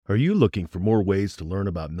Are you looking for more ways to learn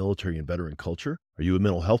about military and veteran culture? Are you a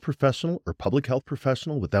mental health professional or public health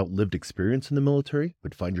professional without lived experience in the military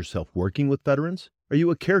but find yourself working with veterans? Are you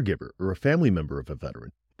a caregiver or a family member of a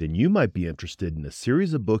veteran? Then you might be interested in a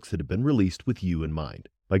series of books that have been released with you in mind.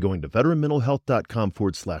 By going to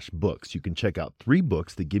veteranmentalhealth.com/books, you can check out 3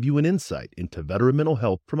 books that give you an insight into veteran mental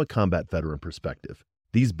health from a combat veteran perspective.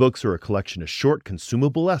 These books are a collection of short,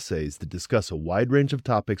 consumable essays that discuss a wide range of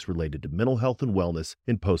topics related to mental health and wellness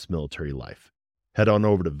in post-military life. Head on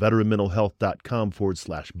over to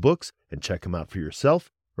veteranmentalhealth.com/books and check them out for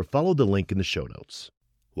yourself, or follow the link in the show notes.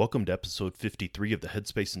 Welcome to episode 53 of the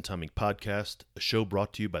Headspace and Timing Podcast, a show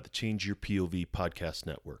brought to you by the Change Your POV Podcast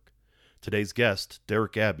Network. Today's guest,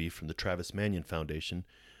 Derek Abbey from the Travis Manion Foundation,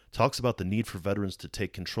 talks about the need for veterans to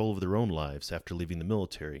take control of their own lives after leaving the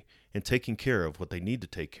military and taking care of what they need to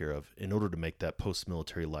take care of in order to make that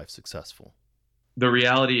post-military life successful. The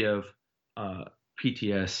reality of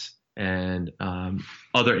PTS and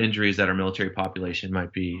other injuries that our military population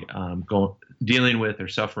might be dealing with or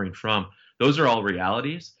suffering from, those are all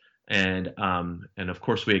realities, and of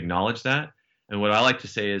course we acknowledge that. And what I like to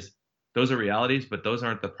say is those are realities, but those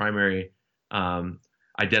aren't the primary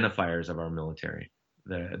identifiers of our military.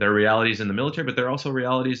 They're realities in the military, but they're also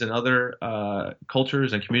realities in other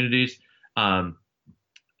cultures and communities. And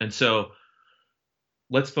so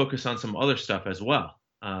let's focus on some other stuff as well.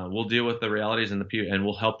 We'll deal with the realities and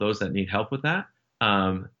we'll help those that need help with that.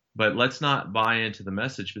 But let's not buy into the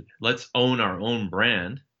message. Let's own our own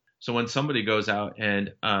brand. So when somebody goes out and,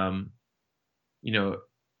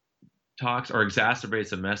 talks or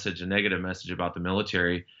exacerbates a negative message about the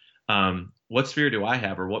military, what sphere do I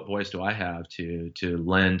have, or what voice do I have to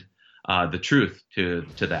lend the truth to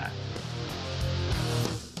that?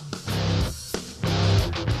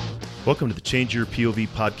 Welcome to the Change Your POV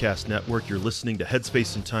Podcast Network. You're listening to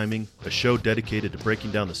Headspace and Timing, a show dedicated to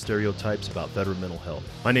breaking down the stereotypes about veteran mental health.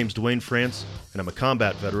 My name's Dwayne France, and I'm a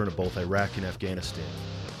combat veteran of both Iraq and Afghanistan.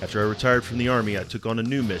 After I retired from the Army, I took on a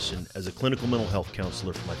new mission as a clinical mental health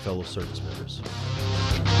counselor for my fellow service members.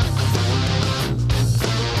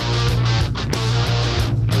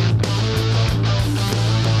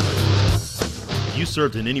 If you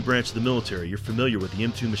served in any branch of the military, you're familiar with the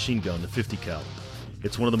M2 machine gun, the 50 cal.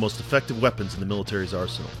 It's one of the most effective weapons in the military's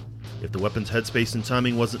arsenal. If the weapon's headspace and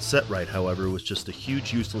timing wasn't set right, however, it was just a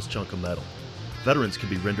huge useless chunk of metal. Veterans can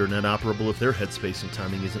be rendered inoperable if their headspace and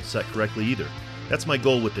timing isn't set correctly either. That's my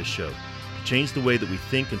goal with this show, to change the way that we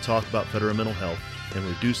think and talk about veteran mental health and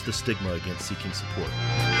reduce the stigma against seeking support.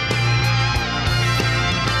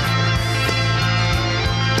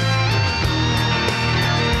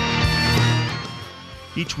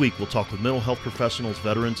 Each week, we'll talk with mental health professionals,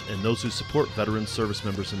 veterans, and those who support veterans, service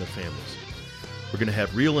members, and their families. We're going to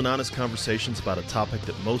have real and honest conversations about a topic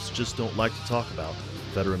that most just don't like to talk about,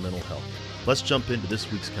 veteran mental health. Let's jump into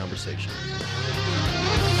this week's conversation.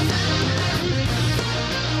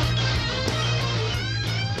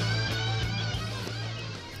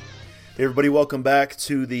 Hey everybody, welcome back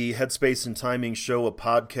to the Headspace and Timing Show, a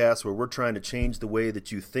podcast where we're trying to change the way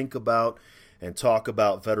that you think about and talk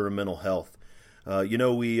about veteran mental health.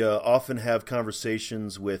 We often have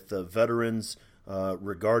conversations with veterans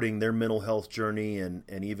regarding their mental health journey and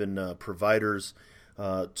even providers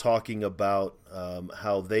talking about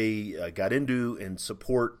how they got into and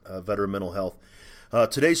support veteran mental health.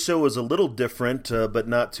 Today's show is a little different, but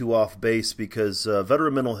not too off base, because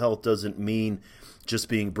veteran mental health doesn't mean just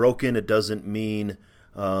being broken. It doesn't mean,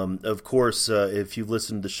 of course, if you've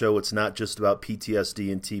listened to the show, it's not just about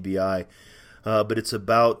PTSD and TBI. But it's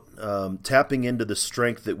about tapping into the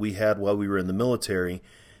strength that we had while we were in the military,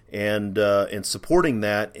 and supporting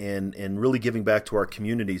that, and really giving back to our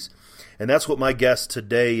communities. And that's what my guest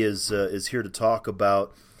today is here to talk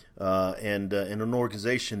about, and an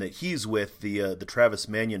organization that he's with, the Travis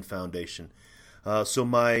Manion Foundation. So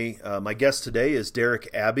my guest today is Derek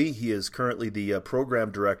Abbey. He is currently the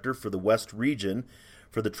program director for the West Region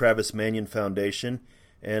for the Travis Manion Foundation,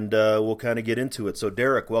 and we'll kind of get into it. So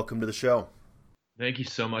Derek, welcome to the show. Thank you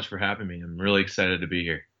so much for having me. I'm really excited to be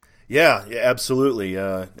here. Yeah, absolutely.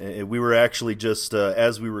 We were actually just,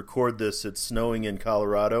 as we record this, it's snowing in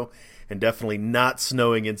Colorado and definitely not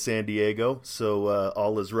snowing in San Diego. So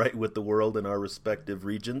all is right with the world in our respective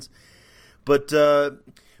regions. But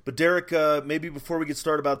Derek, maybe before we get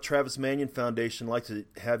started about Travis Manion Foundation, I'd like to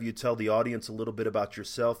have you tell the audience a little bit about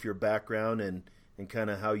yourself, your background, and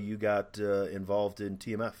kind of how you got involved in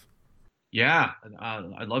TMF. Yeah,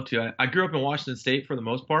 I'd love to. I grew up in Washington State for the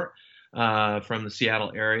most part, from the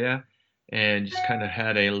Seattle area, and just kind of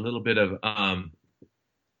had a little bit of a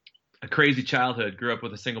crazy childhood. Grew up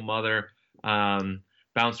with a single mother,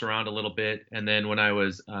 bounced around a little bit. And then when I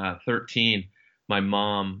was 13, my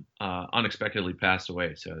mom unexpectedly passed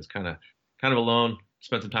away. So I was kind of alone,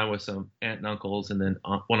 spent some time with some aunt and uncles, and then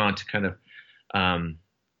went on to kind of um,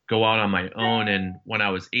 go out on my own. And when I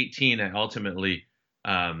was 18, I ultimately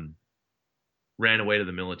um, ran away to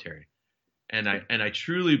the military. And I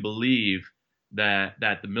truly believe that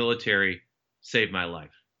the military saved my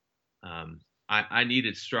life. I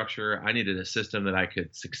needed structure. I needed a system that I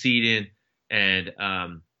could succeed in,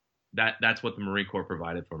 and that's what the Marine Corps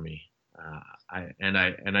provided for me.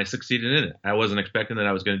 I succeeded in it. I wasn't expecting that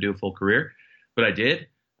I was going to do a full career, but I did.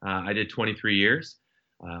 I did 23 years.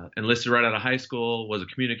 Enlisted right out of high school. Was a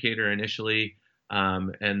communicator initially,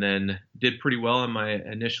 and then did pretty well in my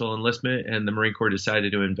initial enlistment. And the Marine Corps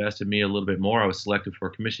decided to invest in me a little bit more. I was selected for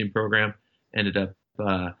a commissioning program. Ended up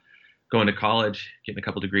going to college, getting a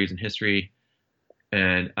couple degrees in history,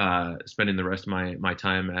 and spending the rest of my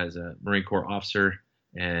time as a Marine Corps officer,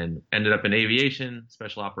 and ended up in aviation,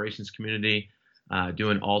 special operations community,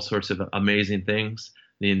 doing all sorts of amazing things.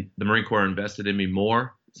 The Marine Corps invested in me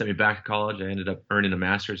more, sent me back to college. I ended up earning a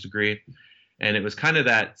master's degree. And it was kind of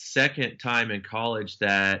that second time in college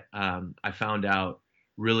that I found out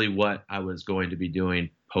really what I was going to be doing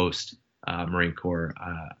post Marine Corps.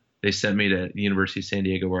 They sent me to the University of San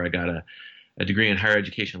Diego, where I got a degree in higher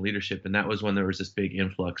education leadership. And that was when there was this big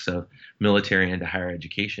influx of military into higher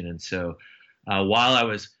education. And so while I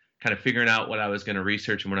was kind of figuring out what I was going to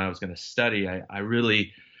research and what I was going to study, I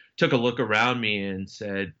really took a look around me and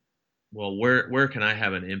said, well, where can I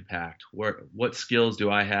have an impact? What skills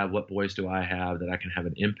do I have? What voice do I have that I can have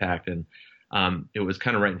an impact? And it was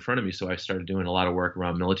kind of right in front of me. So I started doing a lot of work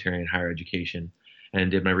around military and higher education,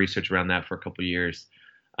 and did my research around that for a couple of years.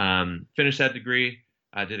 Finished that degree.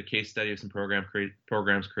 I did a case study of some programs,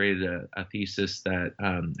 created a thesis that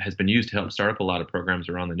has been used to help start up a lot of programs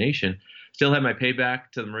around the nation. Still had my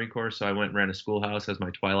payback to the Marine Corps, so I went and ran a schoolhouse as my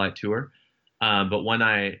twilight tour. But when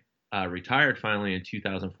I retired finally in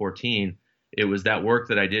 2014, it was that work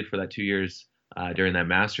that I did for that 2 years during that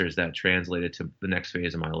master's that translated to the next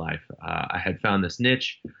phase of my life. I had found this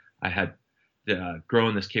niche. I had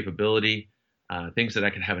grown this capability, things that I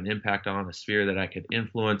could have an impact on, a sphere that I could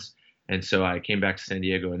influence. And so I came back to San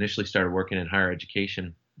Diego, initially started working in higher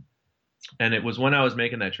education. And it was when I was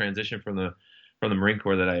making that transition from the Marine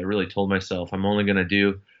Corps that I really told myself, I'm only going to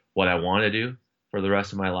do what I want to do for the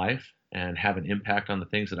rest of my life and have an impact on the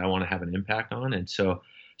things that I want to have an impact on. And so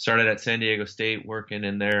started at San Diego State, working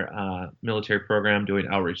in their military program, doing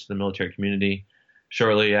outreach to the military community.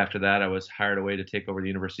 Shortly after that, I was hired away to take over the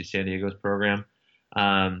University of San Diego's program,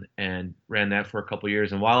 and ran that for a couple of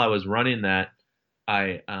years. And while I was running that,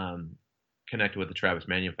 I connected with the Travis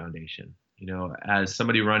Manion Foundation. You know, as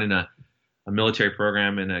somebody running a military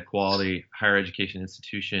program in a quality higher education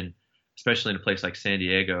institution, especially in a place like San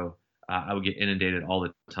Diego, I would get inundated all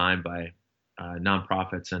the time by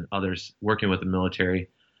nonprofits and others working with the military.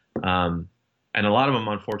 And a lot of them,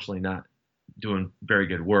 unfortunately, not doing very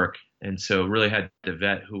good work. And so really had to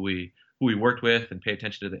vet who we worked with and pay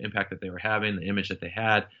attention to the impact that they were having, the image that they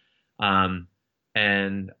had.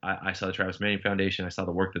 And I saw the Travis Manion Foundation. I saw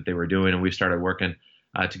the work that they were doing, and we started working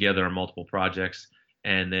together on multiple projects.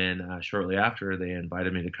 And then shortly after, they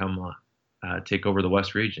invited me to come take over the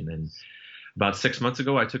West region. And about 6 months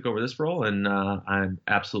ago, I took over this role, and I'm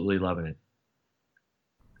absolutely loving it.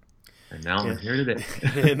 And now I'm here today.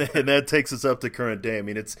 and that takes us up to current day. I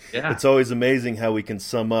mean, it's always amazing how we can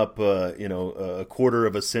sum up, a quarter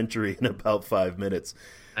of a century in about 5 minutes.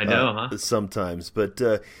 I know, sometimes, but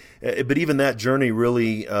even that journey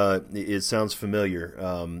really it sounds familiar.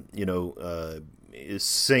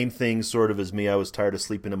 Same thing sort of as me. I was tired of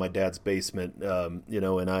sleeping in my dad's basement, and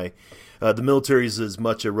the military is as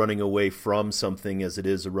much a running away from something as it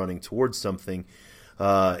is a running towards something.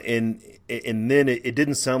 And then it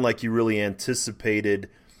didn't sound like you really anticipated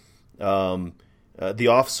the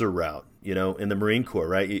officer route, in the Marine Corps,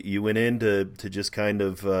 right? You went in to just kind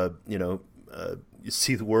of,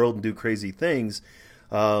 see the world and do crazy things.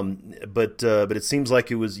 But it seems like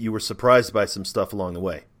you were surprised by some stuff along the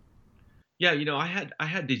way. Yeah, I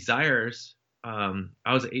had desires. I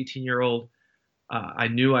was an 18-year-old. I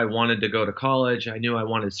knew I wanted to go to college. I knew I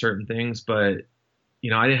wanted certain things, but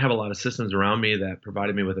I didn't have a lot of systems around me that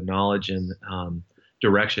provided me with the knowledge and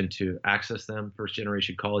direction to access them. First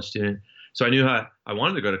generation college student, so I knew I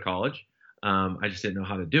wanted to go to college. I just didn't know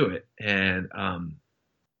how to do it, and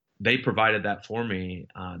they provided that for me.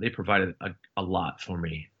 They provided a lot for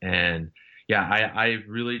me, and I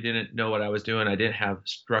really didn't know what I was doing. I didn't have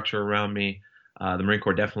structure around me. The Marine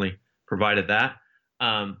Corps definitely provided that,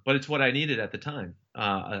 but it's what I needed at the time.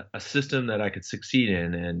 A system that I could succeed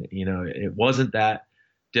in, and it wasn't that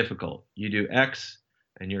difficult. You do X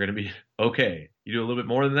and you're going to be okay. You do a little bit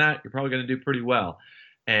more than that, you're probably going to do pretty well.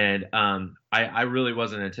 And I really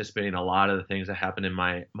wasn't anticipating a lot of the things that happened in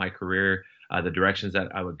my career, the directions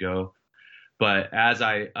that I would go. But as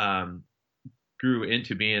I grew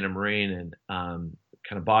into being a Marine and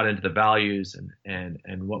kind of bought into the values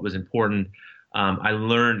and what was important, I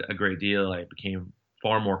learned a great deal. I became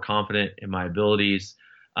far more confident in my abilities,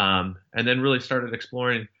 and then really started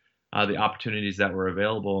exploring the opportunities that were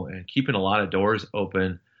available and keeping a lot of doors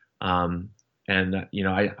open.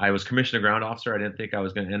 I was commissioned a ground officer. I didn't think I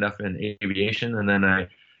was going to end up in aviation, and then I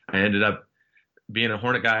ended up being a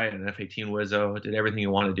Hornet guy, an F-18 Wizzo. Did everything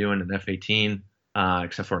you want to do in an F-18,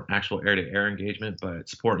 except for an actual air-to-air engagement, but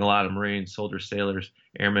supporting a lot of Marines, soldiers, sailors,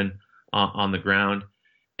 airmen on the ground,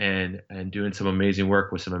 and doing some amazing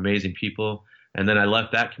work with some amazing people. And then I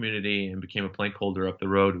left that community and became a plank holder up the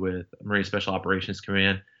road with Marine Special Operations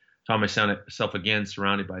Command. Found myself again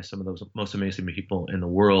surrounded by some of those most amazing people in the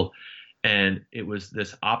world. And it was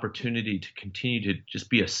this opportunity to continue to just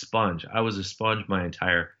be a sponge. I was a sponge my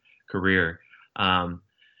entire career.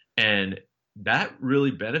 And that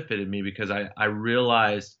really benefited me because I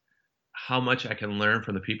realized how much I can learn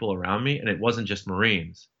from the people around me. And it wasn't just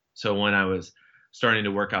Marines. So when I was starting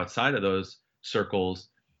to work outside of those circles,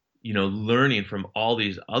 learning from all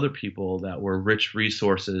these other people that were rich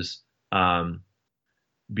resources,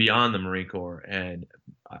 beyond the Marine Corps. And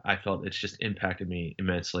I felt it's just impacted me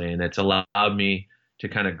immensely. And it's allowed me to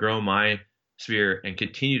kind of grow my sphere and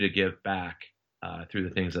continue to give back through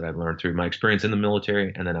the things that I've learned through my experience in the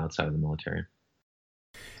military and then outside of the military.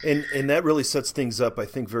 And that really sets things up, I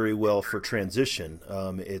think, very well for transition.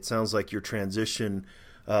 It sounds like your transition,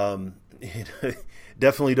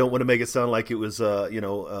 definitely don't want to make it sound like it was,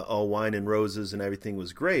 all wine and roses and everything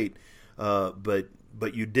was great.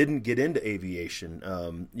 But you didn't get into aviation,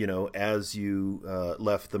 as you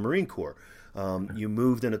left the Marine Corps. You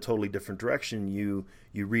moved in a totally different direction. You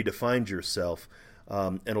redefined yourself.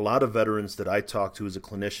 And a lot of veterans that I talked to as a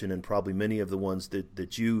clinician, and probably many of the ones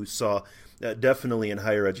that you saw definitely in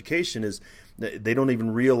higher education, is they don't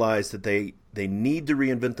even realize that they need to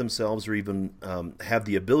reinvent themselves or even have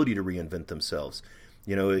the ability to reinvent themselves.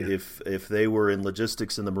 If they were in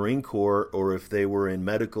logistics in the Marine Corps or if they were in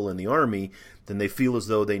medical in the Army, then they feel as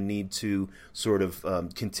though they need to sort of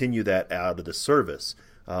continue that out of the service.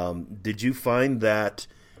 Did you find that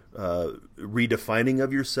redefining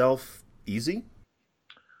of yourself easy?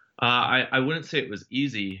 I wouldn't say it was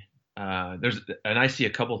easy. And I see a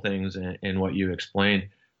couple things in what you explained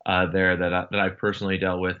there that I've personally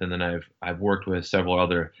dealt with, and then I've worked with several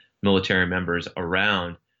other military members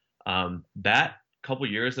around. That couple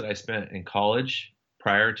years that I spent in college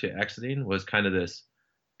prior to exiting was kind of this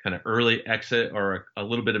kind of early exit or a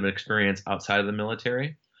little bit of an experience outside of the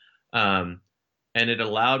military. And it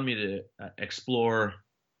allowed me to explore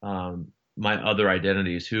my other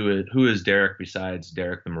identities. Who is Derek besides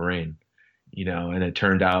Derek the Marine? And it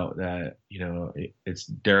turned out that, it's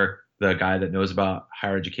Derek, the guy that knows about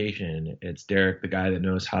higher education. It's Derek, the guy that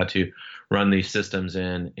knows how to run these systems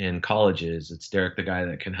in colleges. It's Derek, the guy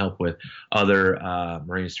that can help with other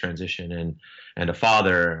Marines transition and a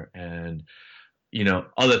father and,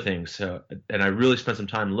 other things. So, and I really spent some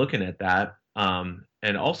time looking at that,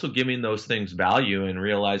 and also giving those things value and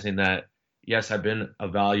realizing that, yes, I've been a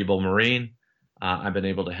valuable Marine. I've been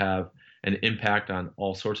able to have an impact on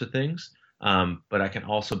all sorts of things, but I can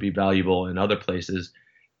also be valuable in other places.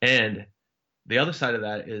 And the other side of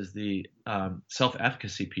that is the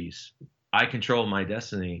self-efficacy piece. I control my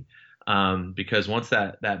destiny, because once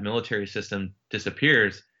that military system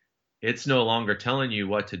disappears, it's no longer telling you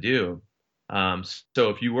what to do. So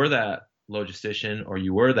if you were that logistician or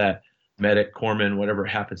you were that medic, corpsman, whatever it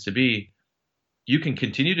happens to be, you can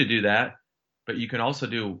continue to do that, but you can also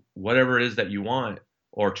do whatever it is that you want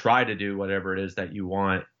or try to do whatever it is that you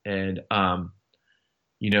want. And,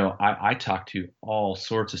 I talk to all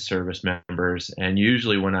sorts of service members, and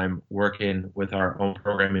usually when I'm working with our own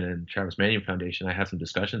programming and Travis Manion Foundation, I have some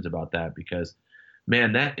discussions about that because,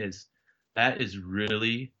 man, that is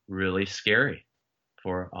really, really scary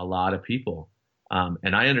for a lot of people.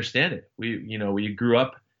 And I understand it. We grew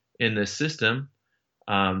up in this system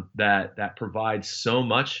that provides so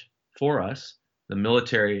much for us. The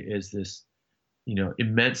military is this,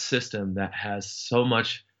 immense system that has so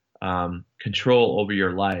much control over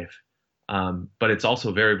your life, but it's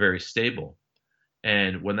also very, very stable.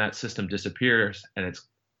 And when that system disappears, and it's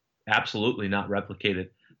absolutely not replicated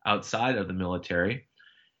outside of the military,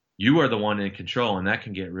 you are the one in control, and that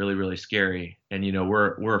can get really, really scary. And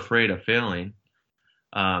we're afraid of failing,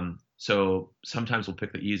 so sometimes we'll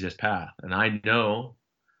pick the easiest path. And I know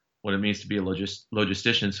what it means to be a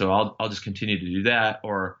logistician. So I'll just continue to do that.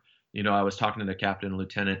 Or, I was talking to the captain,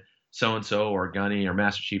 lieutenant so-and-so, or gunny or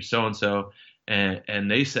master chief so-and-so, and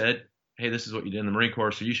they said, hey, this is what you did in the Marine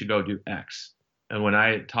Corps, so you should go do X. And when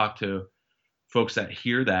I talk to folks that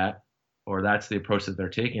hear that, or that's the approach that they're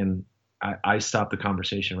taking, I stop the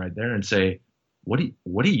conversation right there and say, what do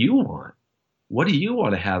you want? What do you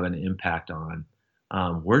want to have an impact on?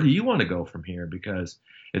 Where do you want to go from here? Because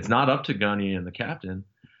it's not up to Gunny and the captain.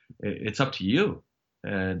 It's up to you.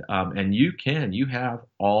 And you have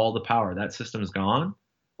all the power. That system's gone,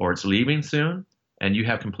 or it's leaving soon, and you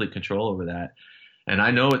have complete control over that. And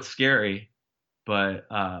I know it's scary, but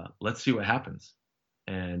let's see what happens.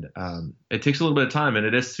 And it takes a little bit of time, and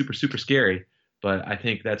it is super, super scary. But I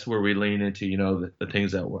think that's where we lean into, the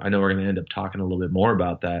things that I know we're going to end up talking a little bit more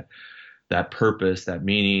about, that purpose, that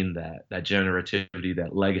meaning, that generativity,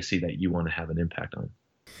 that legacy that you want to have an impact on.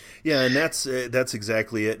 Yeah, and that's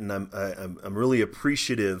exactly it. And I'm really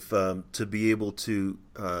appreciative to be able to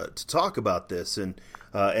talk about this. And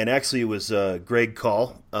actually, it was Greg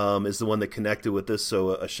Call is the one that connected with us.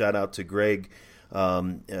 So a shout out to Greg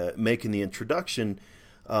making the introduction.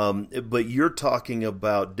 But you're talking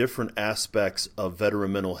about different aspects of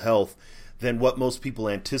veteran mental health than what most people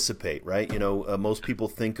anticipate, right? Most people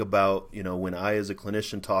think about, when I as a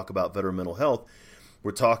clinician talk about veteran mental health,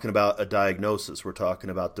 we're talking about a diagnosis. We're talking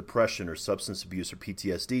about depression or substance abuse or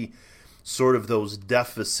PTSD, sort of those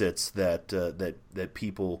deficits that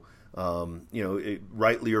people,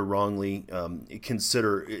 rightly or wrongly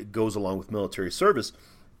consider it goes along with military service.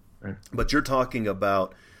 Right. But you're talking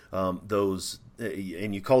about those,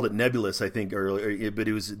 and you called it nebulous, I think, earlier, but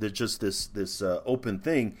it was just this open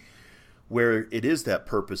thing where it is that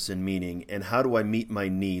purpose and meaning, and how do I meet my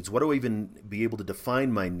needs? What do I even be able to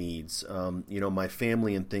define my needs? My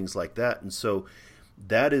family and things like that. And so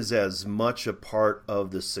that is as much a part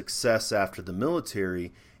of the success after the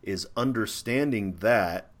military is understanding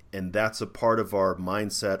that, and that's a part of our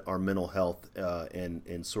mindset, our mental health,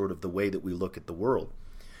 and sort of the way that we look at the world.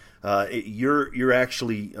 You're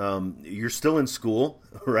actually you're still in school,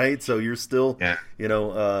 right? So you're still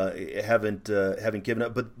haven't given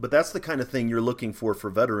up, but that's the kind of thing you're looking for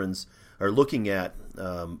veterans, or looking at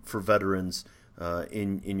for veterans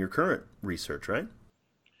in your current research, right?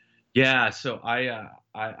 Yeah. So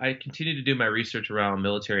I continue to do my research around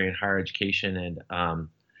military and higher education, and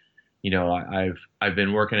I've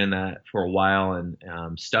been working in that for a while and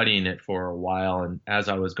studying it for a while, and as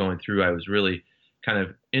I was going through, I was really kind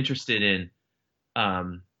of interested in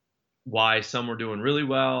why some were doing really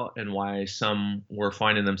well and why some were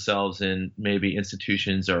finding themselves in maybe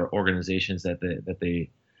institutions or organizations that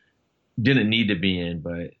they didn't need to be in.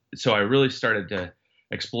 But so I really started to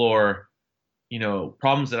explore,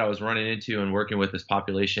 problems that I was running into and working with this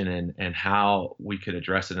population, and how we could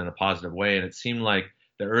address it in a positive way. And it seemed like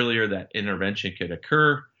the earlier that intervention could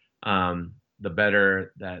occur, the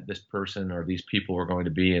better that this person or these people were going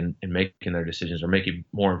to be in making their decisions or making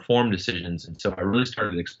more informed decisions. And so I really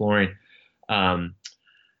started exploring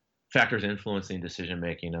factors influencing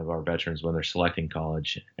decision-making of our veterans when they're selecting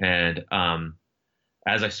college. And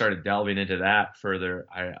as I started delving into that further,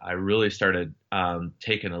 I really started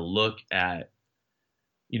taking a look at,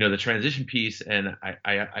 the transition piece. And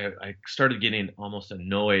I started getting almost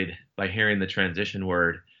annoyed by hearing the transition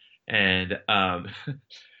word. And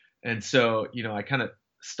and so, I kind of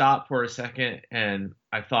stopped for a second, and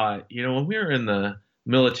I thought, when we were in the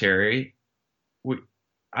military,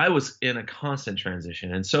 I was in a constant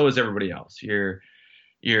transition, and so is everybody else.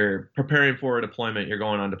 You're preparing for a deployment, you're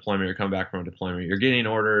going on deployment, you're coming back from a deployment, you're getting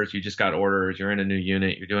orders, you just got orders, you're in a new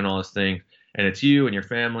unit, you're doing all this thing, and it's you and your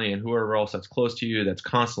family and whoever else that's close to you that's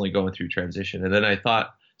constantly going through transition. And then I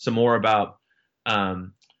thought some more about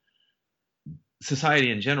society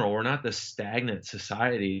in general. We're not this stagnant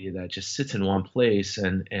society that just sits in one place,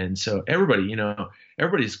 and so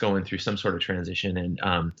everybody's going through some sort of transition.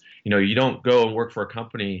 And you don't go and work for a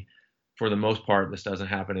company. For the most part, this doesn't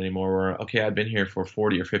happen anymore. Where, okay, I've been here for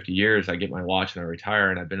 40 or 50 years, I get my watch and I retire,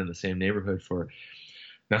 and I've been in the same neighborhood for.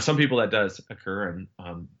 Now, some people that does occur,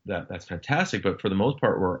 and that's fantastic. But for the most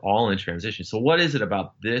part, we're all in transition. So, what is it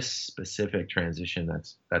about this specific transition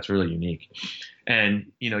that's really unique?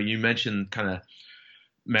 And you mentioned kind of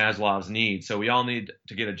Maslow's needs. So we all need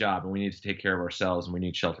to get a job, and we need to take care of ourselves, and we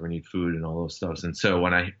need shelter, we need food, and all those stuff. And so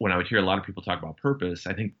when I would hear a lot of people talk about purpose,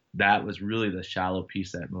 I think that was really the shallow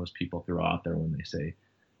piece that most people throw out there when they say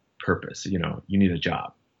purpose. You need a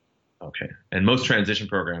job. Okay. And most transition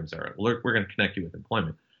programs are, we're going to connect you with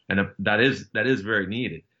employment. And that is very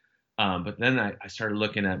needed. But then I started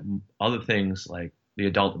looking at other things like the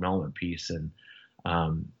adult development piece, and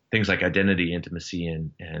things like identity, intimacy,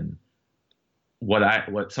 and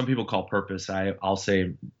what some people call purpose. I'll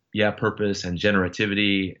say, yeah, purpose and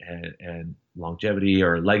generativity and longevity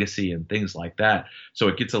or legacy and things like that. So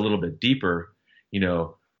it gets a little bit deeper,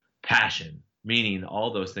 passion, meaning,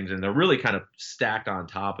 all those things. And they're really kind of stacked on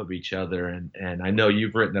top of each other. And I know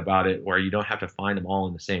you've written about it where you don't have to find them all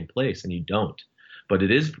in the same place, and you don't. But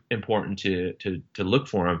it is important to look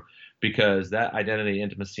for them, because that identity,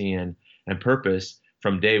 intimacy, and purpose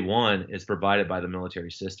from day one is provided by the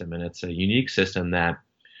military system. And it's a unique system that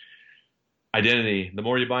identity, the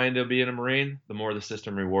more you buy into being a Marine, the more the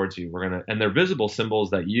system rewards you. And they're visible symbols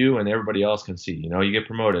that you and everybody else can see. You get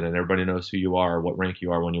promoted and everybody knows who you are, what rank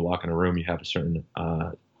you are. When you walk in a room, you have a certain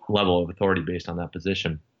level of authority based on that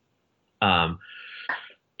position.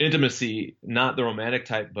 Intimacy, not the romantic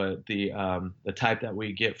type, but the type that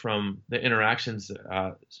we get from the interactions,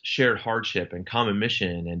 shared hardship and common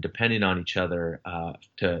mission, and depending on each other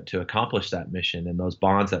to accomplish that mission, and those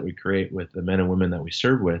bonds that we create with the men and women that we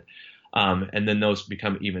serve with. And then those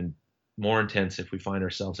become even more intense if we find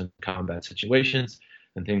ourselves in combat situations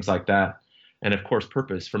and things like that. And of course,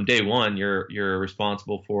 purpose. From day one, you're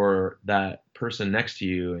responsible for that person next to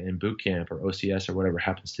you in boot camp or OCS or whatever it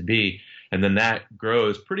happens to be. And then that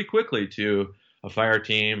grows pretty quickly to a fire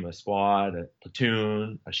team, a squad, a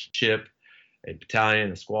platoon, a ship, a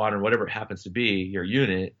battalion, a squadron, whatever it happens to be, your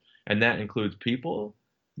unit. And that includes people,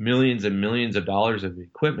 millions and millions of dollars of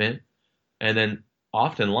equipment, and then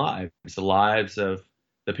often lives, the lives of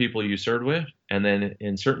the people you served with, and then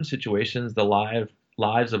in certain situations, the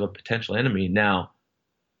lives of a potential enemy. Now,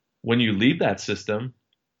 when you leave that system,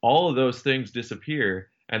 all of those things disappear,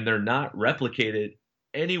 and they're not replicated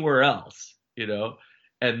anywhere else,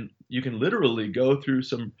 and you can literally go through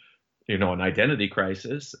some, an identity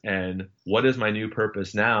crisis. And what is my new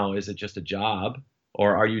purpose now? Is it just a job?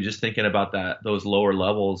 Or are you just thinking about those lower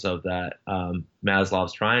levels of that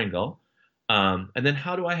Maslow's triangle? And then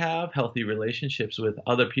how do I have healthy relationships with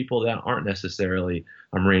other people that aren't necessarily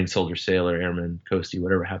a Marine, soldier, sailor, airman, coastie,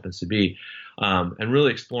 whatever it happens to be, and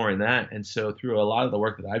really exploring that. And so through a lot of the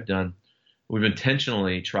work that I've done, we've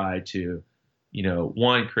intentionally tried to,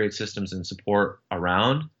 one, create systems and support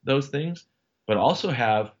around those things, but also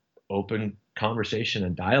have open conversation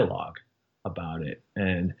and dialogue about it.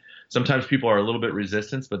 And sometimes people are a little bit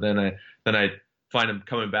resistant, but then I find them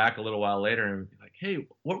coming back a little while later and be like, hey,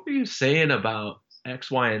 what were you saying about X,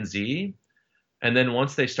 Y, and Z? And then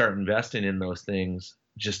once they start investing in those things,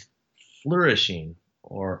 just flourishing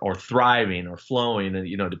or thriving or flowing,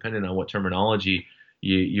 and depending on what terminology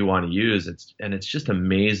you want to use, it's just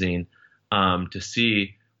amazing to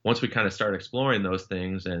see once we kind of start exploring those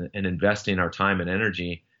things and investing our time and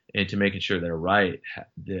energy into making sure they're right,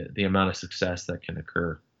 the amount of success that can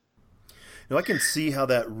occur. I can see how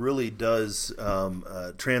that really does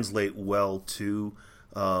translate well to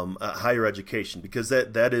higher education, because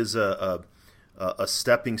that is a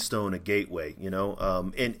stepping stone, a gateway,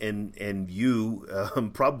 and you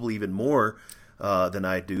probably even more than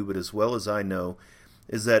I do, but as well as I know,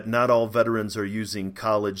 is that not all veterans are using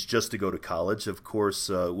college just to go to college. Of course,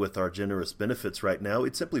 with our generous benefits right now,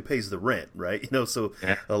 it simply pays the rent, right? So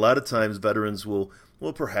yeah. A lot of times veterans will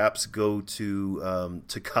perhaps go to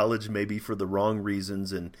college maybe for the wrong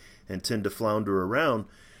reasons and tend to flounder around.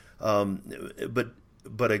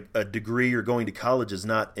 But a degree or going to college is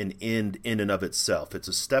not an end in and of itself. It's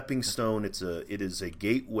a stepping stone. It is a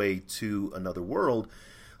gateway to another world.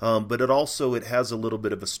 But it has a little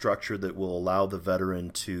bit of a structure that will allow the veteran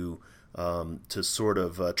to sort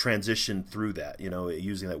of transition through that,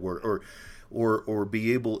 using that word, or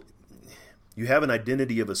be able. You have an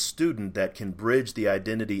identity of a student that can bridge the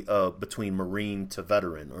identity of between Marine to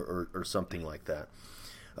veteran, or something like that.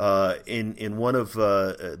 In one of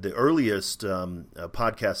the earliest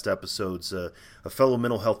podcast episodes, a fellow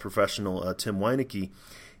mental health professional, Tim Weinecke,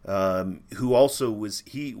 who also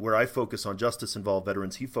where I focus on justice-involved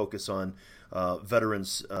veterans, he focused on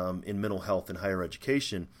veterans in mental health and higher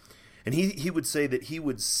education. And he would say that he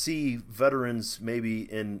would see veterans maybe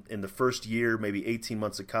in the first year, maybe 18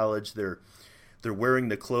 months of college, they're wearing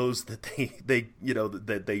the clothes that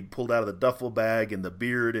they pulled out of the duffel bag, and the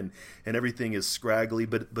beard and everything is scraggly.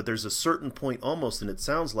 But there's a certain point almost, and it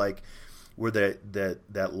sounds like, where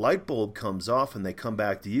that light bulb comes off, and they come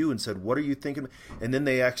back to you and said, what are you thinking? And then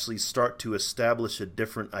they actually start to establish a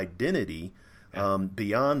different identity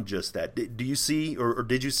beyond just that. Do you see, or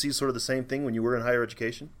did you see sort of the same thing when you were in higher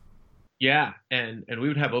education? Yeah, and we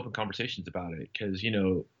would have open conversations about it, because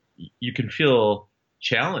you can feel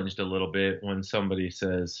challenged a little bit when somebody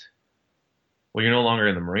says, well, you're no longer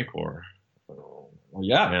in the Marine Corps. Well,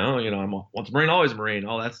 yeah, I'm once a Marine, always a Marine,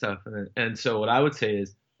 all that stuff. And so what I would say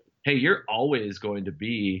is, hey, you're always going to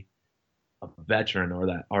be a veteran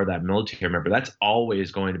or that military member. That's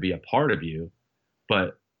always going to be a part of you.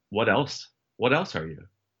 But what else? What else are you?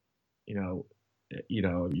 You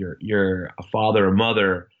know, you're a father, a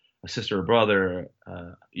mother, a sister, a brother,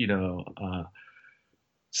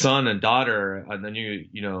 son and daughter, and then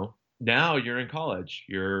now you're in college.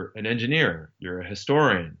 You're an engineer. You're a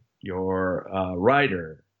historian. You're a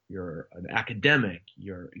writer. You're an academic.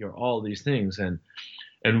 You're all these things.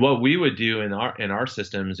 And what we would do in our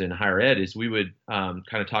systems in higher ed is we would kind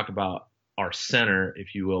of talk about our center,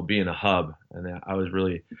 if you will, being a hub. And I was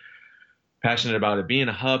really passionate about it being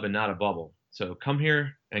a hub and not a bubble. So come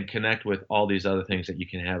here and connect with all these other things that you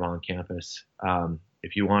can have on campus.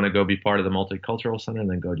 If you want to go be part of the Multicultural Center,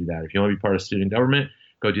 then go do that. If you want to be part of student government,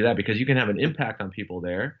 go do that, because you can have an impact on people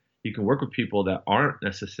there. You can work with people that aren't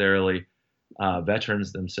necessarily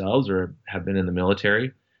veterans themselves or have been in the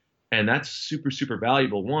military. And that's super, super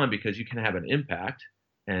valuable, one, because you can have an impact.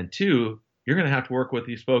 And two, you're going to have to work with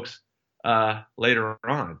these folks later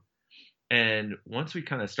on. And once we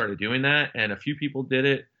kind of started doing that, and a few people did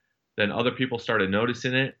it, then other people started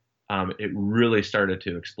noticing it. It really started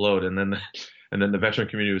to explode. And then the veteran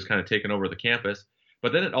community was kind of taking over the campus.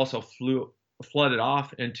 But then it also flooded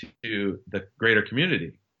off into the greater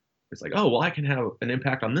community. It's like, oh, well, I can have an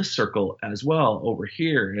impact on this circle as well over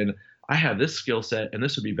here. And I have this skill set, and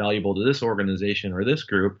this would be valuable to this organization or this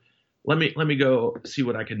group. Let me go see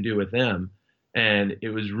what I can do with them. And it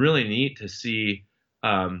was really neat to see,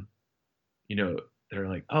 they're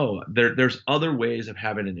like, oh, there's other ways of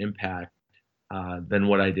having an impact than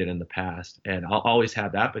what I did in the past. And I'll always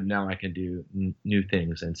have that, but now I can do new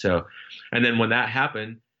things. And then when that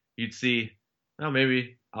happened, you'd see, oh,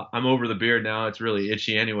 maybe I'm over the beard now. It's really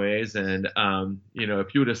itchy anyways. And,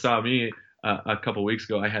 if you would have saw me a couple weeks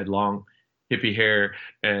ago, I had long hippie hair,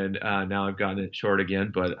 and now I've gotten it short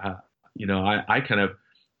again. But, I kind of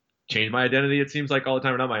change my identity, it seems like, all the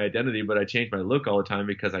time. Not my identity, but I change my look all the time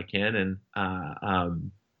because I can. And, I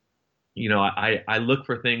look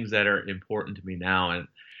for things that are important to me now. And,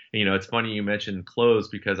 it's funny you mentioned clothes,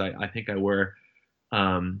 because I think I wear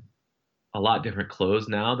a lot different clothes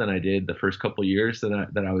now than I did the first couple of years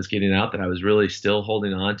that I was getting out, that I was really still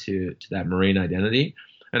holding on to that Marine identity.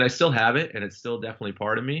 And I still have it, and it's still definitely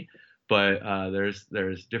part of me. But there's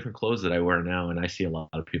different clothes that I wear now, and I see a lot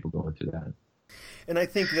of people going through that. And I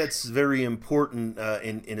think that's very important,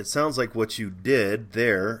 and it sounds like what you did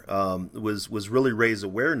there was really raise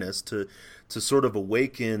awareness to sort of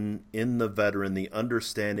awaken in the veteran the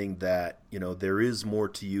understanding that there is more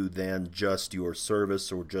to you than just your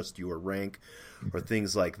service or just your rank or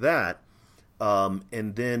things like that.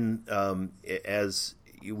 And then as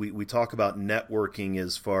we talk about networking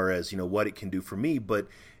as far as what it can do for me, but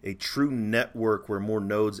a true network where more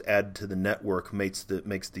nodes add to the network makes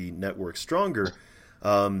the network stronger.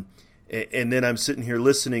 And then I'm sitting here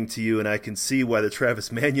listening to you, and I can see why the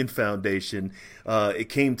Travis Manion Foundation it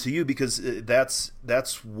came to you, because that's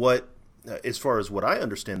what, as far as what I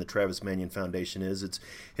understand, the Travis Manion Foundation is.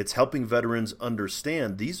 It's helping veterans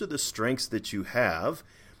understand these are the strengths that you have,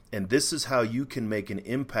 and this is how you can make an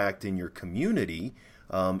impact in your community,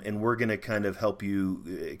 and we're going to kind of help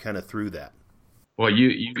you kind of through that. Well,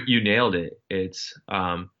 you nailed it. It's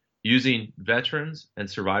using veterans and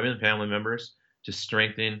surviving family members to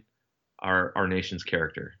strengthen our nation's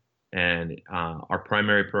character. And our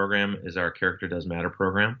primary program is our Character Does Matter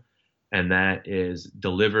program, and that is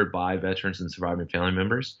delivered by veterans and surviving family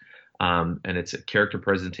members. And it's a character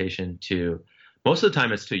presentation to, most of the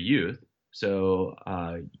time it's to youth, so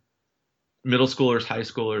middle schoolers, high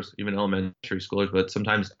schoolers, even elementary schoolers, but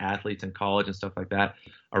sometimes athletes in college and stuff like that,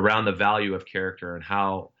 around the value of character and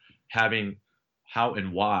how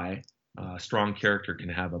and why strong character can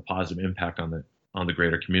have a positive impact on the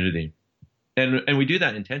greater community. And we do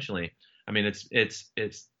that intentionally. I mean,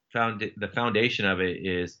 the foundation of it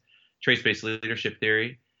is trace-based leadership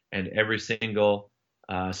theory, and every single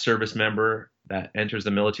service member that enters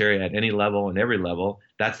the military at any level and every level,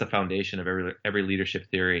 that's the foundation of every leadership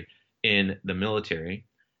theory in the military.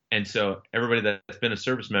 And so everybody that's been a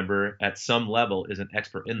service member at some level is an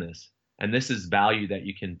expert in this. And this is value that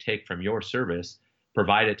you can take from your service,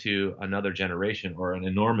 provide it to another generation or an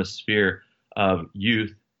enormous sphere of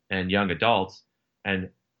youth and young adults, and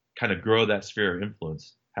kind of grow that sphere of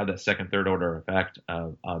influence, have that second, third order effect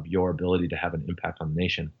of your ability to have an impact on the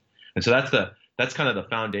nation. And so that's kind of the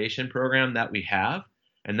foundation program that we have.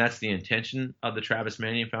 And that's the intention of the Travis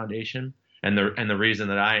Manion Foundation. And the reason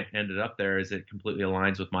that I ended up there is it completely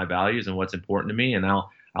aligns with my values and what's important to me. And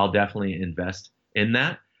I'll definitely invest in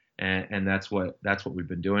that. And that's what we've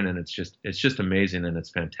been doing. And it's just amazing. And it's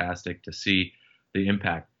fantastic to see the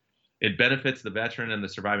impact. it benefits the veteran and the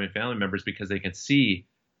surviving family members because they can see,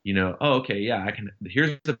 oh, okay, yeah,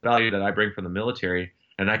 here's the value that I bring from the military,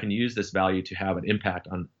 and I can use this value to have an impact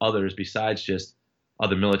on others besides just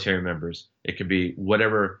other military members. It could be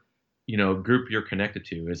whatever, group you're connected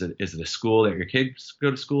to. Is it a school that your kids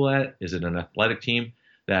go to school at? Is it an athletic team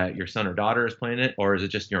that your son or daughter is playing at? Or is it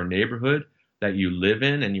just your neighborhood that you live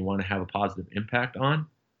in and you want to have a positive impact on?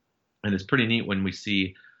 And it's pretty neat when we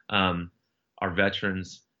see our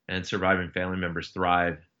veterans and surviving family members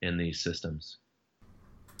thrive in these systems.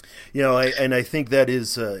 I think that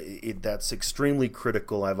is that's extremely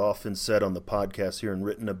critical. I've often said on the podcast here and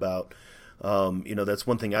written about, that's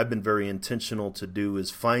one thing I've been very intentional to do is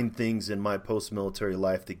find things in my post-military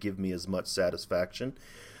life that give me as much satisfaction.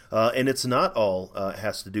 And it's not all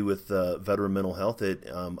has to do with veteran mental health.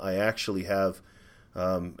 I actually have,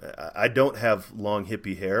 I don't have long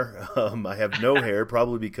hippie hair. I have no hair,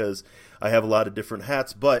 probably because I have a lot of different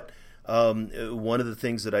hats. But one of the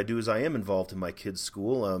things that I do is I am involved in my kids'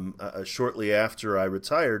 school. Shortly after I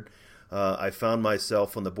retired, I found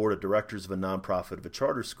myself on the board of directors of a nonprofit of a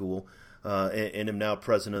charter school, and am now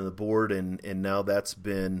president of the board. And now that's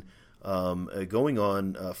been going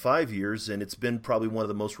on 5 years, and it's been probably one of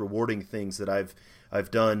the most rewarding things that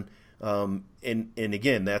I've done. And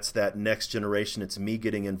again, that's that next generation. It's me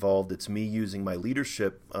getting involved. It's me using my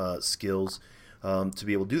leadership skills to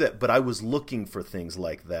be able to do that. But I was looking for things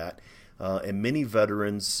like that. And many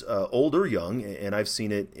veterans, old or young, and I've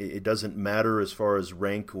seen it, it doesn't matter as far as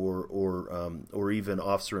rank or even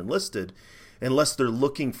officer enlisted, unless they're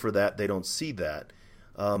looking for that, they don't see that.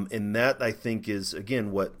 And that, I think, is,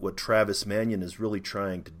 again, what Travis Manion is really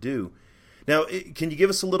trying to do. Now, can you give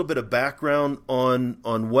us a little bit of background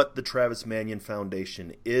on what the Travis Manion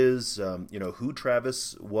Foundation is, who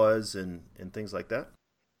Travis was and things like that?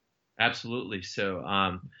 Absolutely.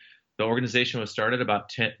 So the organization was started about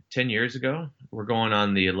 10 years ago. We're going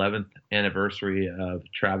on the 11th anniversary of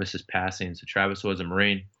Travis's passing. So Travis was a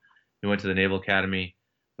Marine. He went to the Naval Academy,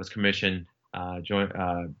 was commissioned,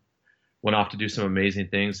 went off to do some amazing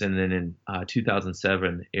things. And then in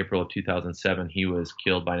 2007, April of 2007, he was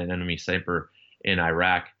killed by an enemy sniper in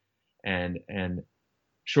Iraq. And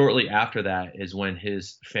shortly after that is when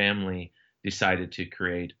his family decided to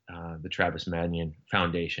create the Travis Manion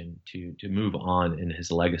Foundation to move on in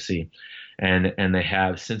his legacy. And they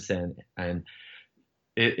have since then. And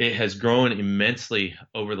it has grown immensely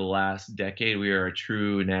over the last decade. We are a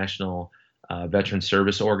true national veteran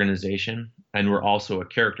service organization, and we're also a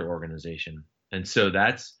character organization. And so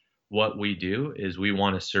that's what we do is we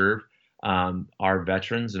want to serve our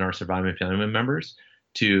veterans and our surviving family members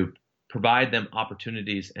to provide them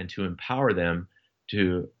opportunities and to empower them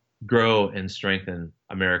to grow and strengthen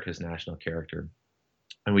America's national character.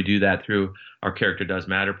 And we do that through our Character Does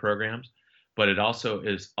Matter programs, but it also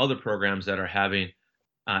is other programs that are having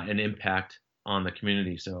an impact on the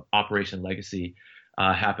community. So Operation Legacy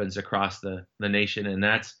happens across the nation, and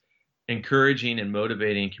that's encouraging and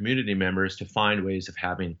motivating community members to find ways of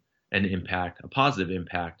having an impact, a positive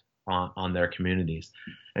impact on their communities.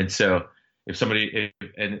 And so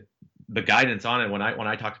and the guidance on it, when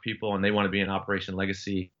I talk to people and they want to be in Operation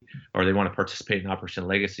Legacy or they want to participate in Operation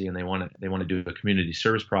Legacy and they want to do a community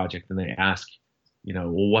service project and they ask, well,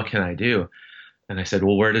 what can I do? And I said,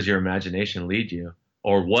 well, where does your imagination lead you?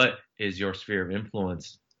 Or what is your sphere of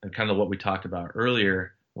influence? And kind of what we talked about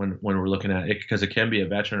earlier when we're looking at it, because it can be a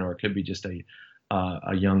veteran or it could be just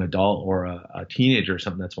a young adult or a teenager or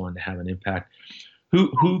something that's wanting to have an impact.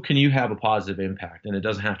 Who can you have a positive impact? And it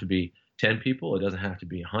doesn't have to be 10 people. It doesn't have to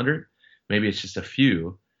be 100. Maybe it's just a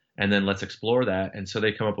few. And then let's explore that. And so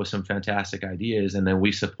they come up with some fantastic ideas, and then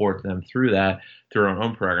we support them through that, through our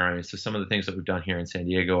own programming. So some of the things that we've done here in San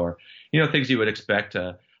Diego are, things you would expect,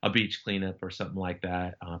 a beach cleanup or something like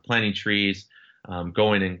that, planting trees,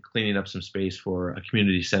 going and cleaning up some space for a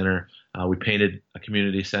community center. We painted a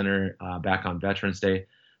community center back on Veterans Day.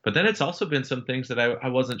 But then it's also been some things that I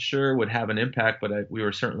wasn't sure would have an impact, but we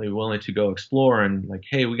were certainly willing to go explore. And like,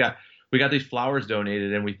 hey, we got these flowers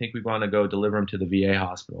donated, and we think we want to go deliver them to the VA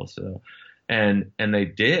hospital. So, and they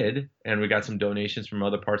did, and we got some donations from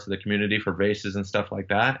other parts of the community for vases and stuff like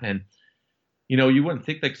that. And you wouldn't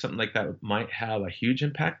think like something like that might have a huge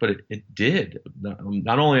impact, but it did,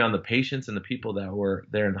 not only on the patients and the people that were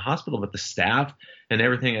there in the hospital, but the staff and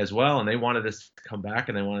everything as well. And they wanted us to come back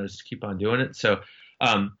and they wanted us to keep on doing it. So,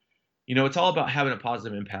 it's all about having a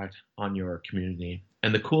positive impact on your community.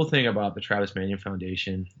 And the cool thing about the Travis Manion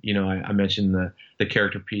Foundation, I mentioned the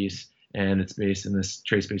character piece, and it's based in this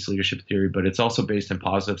trace-based leadership theory, but it's also based in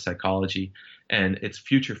positive psychology, and it's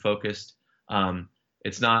future focused.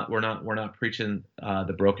 We're not preaching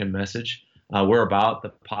the broken message. We're about the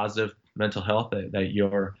positive mental health that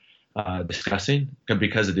you're discussing,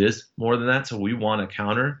 because it is more than that. So we want to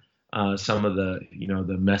counter some of the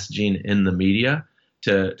messaging in the media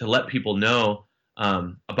to let people know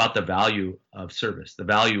about the value of service, the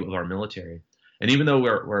value of our military. And even though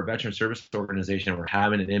we're a veteran service organization, we're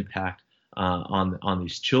having an impact on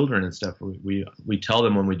these children and stuff. We tell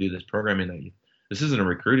them when we do this programming that this isn't a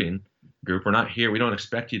recruiting group. We're not here. We don't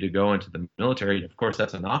expect you to go into the military. Of course,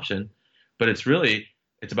 that's an option, but it's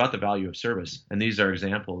about the value of service. And these are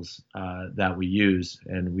examples that we use,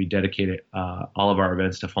 and we dedicate all of our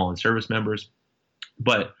events to fallen service members.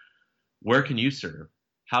 But where can you serve?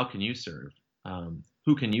 How can you serve?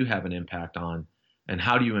 Who can you have an impact on? And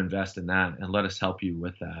how do you invest in that? And let us help you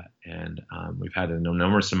with that. And we've had an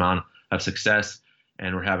enormous amount of success,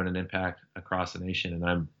 and we're having an impact across the nation. And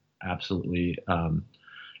I'm absolutely,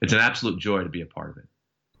 it's an absolute joy to be a part of it.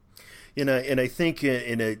 And I think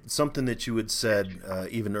something that you had said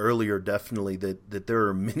even earlier, definitely that there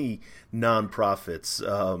are many nonprofits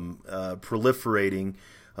proliferating,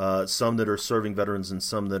 some that are serving veterans and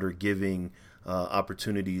some that are giving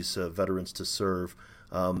opportunities veterans to serve.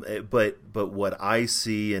 But what I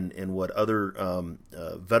see and what other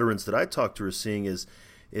veterans that I talk to are seeing is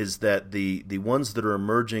that the ones that are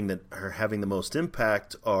emerging that are having the most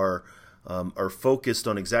impact are focused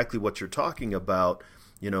on exactly what you're talking about.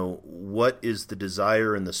 What is the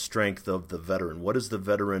desire and the strength of the veteran? What does the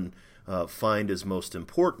veteran find is most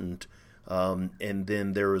important? And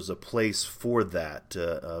then there is a place for that,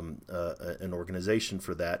 an organization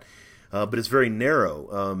for that. But it's very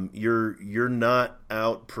narrow. You're not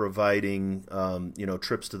out providing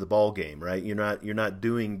trips to the ball game, right? You're not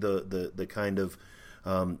doing the kind of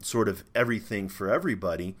sort of everything for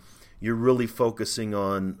everybody. You're really focusing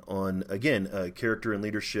on again character and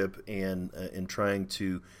leadership and trying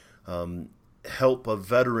to help a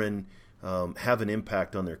veteran have an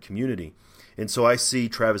impact on their community. And so I see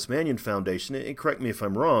Travis Manion Foundation, and correct me if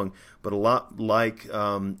I'm wrong, but a lot like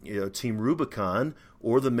Team Rubicon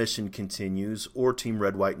or the Mission Continues or Team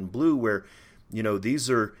Red, White, and Blue, where these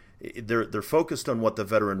are they're focused on what the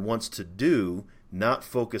veteran wants to do, not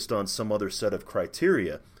focused on some other set of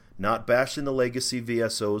criteria. Not bashing the legacy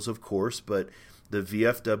VSOs, of course, but the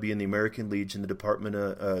VFW and the American Legion, the Department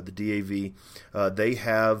of the DAV, they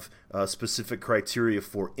have specific criteria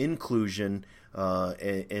for inclusion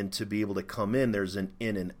and to be able to come in. There's an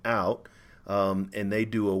in and out, and they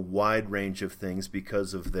do a wide range of things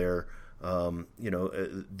because of their again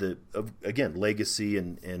legacy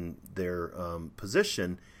and their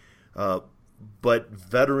position. But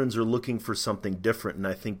veterans are looking for something different, and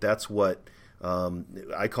I think that's what.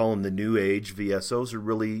 I call them the new age VSOs are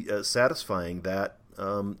really satisfying that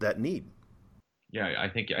need. Yeah, I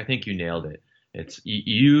think you nailed it. It's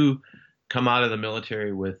you come out of the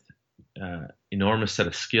military with enormous set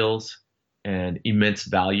of skills and immense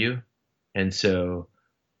value, and so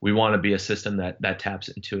we want to be a system that taps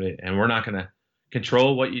into it. And we're not going to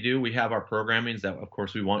control what you do. We have our programmings that, of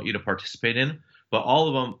course, we want you to participate in, but all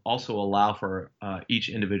of them also allow for each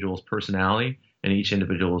individual's personality and each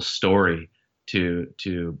individual's story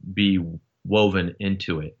to be woven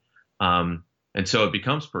into it. And so it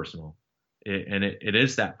becomes personal. It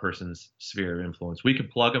is that person's sphere of influence. We can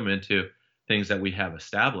plug them into things that we have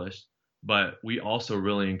established, but we also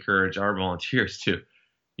really encourage our volunteers to,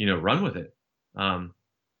 run with it.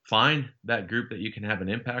 Find that group that you can have an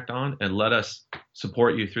impact on, and let us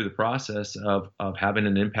support you through the process of having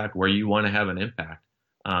an impact where you want to have an impact.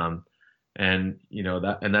 And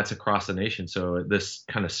that's across the nation. So this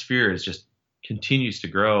kind of sphere continues to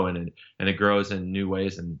grow, and it grows in new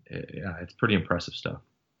ways, and it's pretty impressive stuff.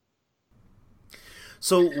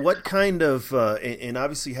 So what kind of, and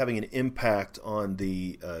obviously having an impact on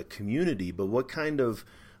the community, but what kind of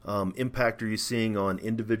impact are you seeing on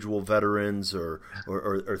individual veterans or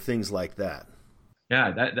things like that?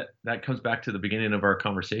 Yeah, that comes back to the beginning of our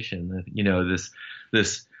conversation.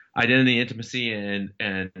 This identity, intimacy, and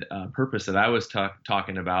purpose that I was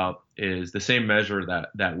talking about is the same measure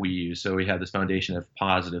that we use. So we have this foundation of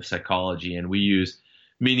positive psychology, and we use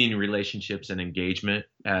meaning, relationships, and engagement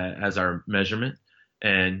as our measurement.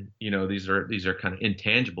 And these are kind of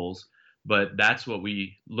intangibles, but that's what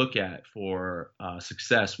we look at for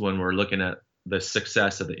success when we're looking at the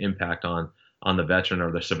success of the impact on the veteran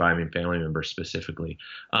or the surviving family member specifically.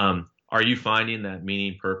 Are you finding that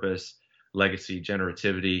meaning, purpose, legacy,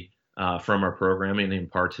 generativity from our programming and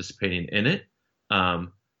participating in it?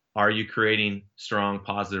 Are you creating strong,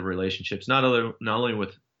 positive relationships, not only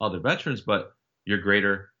with other veterans, but your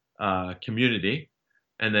greater community?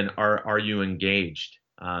 And then are you engaged?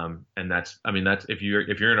 And that's, I mean, that's if you're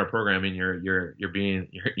in our programming, you're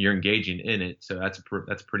engaging in it. So that's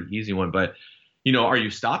a pretty easy one. But are you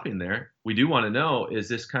stopping there? We do want to know, is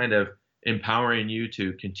this kind of empowering you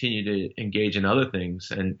to continue to engage in other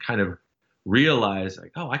things and kind of realize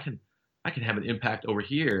like, oh, I can have an impact over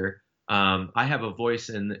here. I have a voice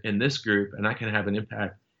in this group, and I can have an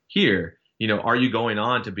impact here. Are you going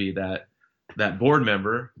on to be that board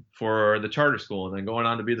member for the charter school and then going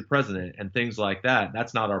on to be the president and things like that?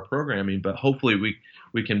 That's not our programming, but hopefully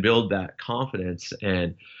we can build that confidence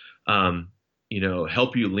and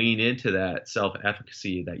help you lean into that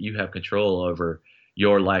self-efficacy that you have control over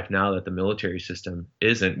your life now that the military system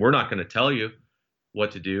isn't. We're not going to tell you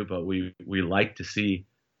what to do, but we like to see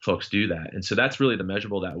folks do that. And so that's really the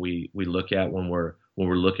measurable that we look at when we're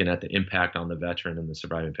looking at the impact on the veteran and the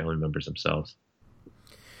surviving family members themselves.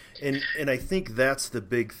 And I think that's the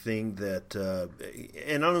big thing that,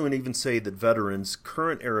 and I don't even say that veterans,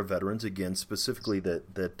 current era veterans, again, specifically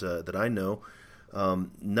that I know,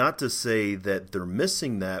 not to say that they're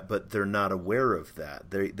missing that, but they're not aware of that.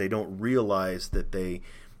 They don't realize that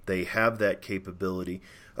they have that capability.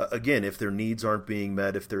 Again, if their needs aren't being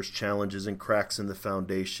met, if there's challenges and cracks in the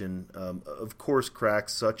foundation, of course,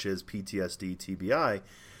 cracks such as PTSD, TBI,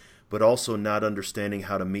 but also not understanding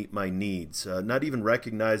how to meet my needs, not even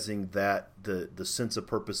recognizing that the sense of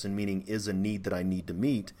purpose and meaning is a need that I need to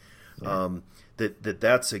meet.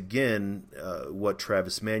 That's again what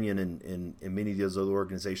Travis Manion and many of those other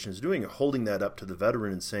organizations are doing, are holding that up to the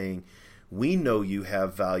veteran and saying, we know you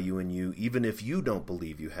have value in you, even if you don't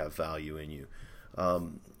believe you have value in you.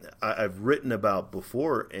 I've written about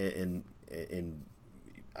before, and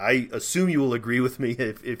I assume you will agree with me.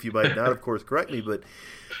 If you might not, of course, correct me. But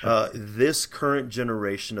this current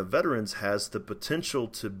generation of veterans has the potential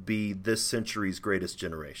to be this century's greatest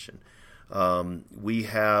generation. We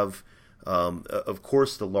have, of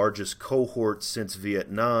course, the largest cohort since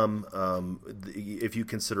Vietnam. If you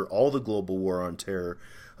consider all the global war on terror,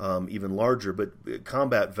 even larger. But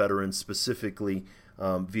combat veterans specifically,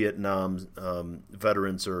 Vietnam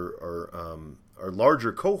veterans are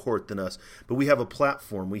larger cohort than us, but we have a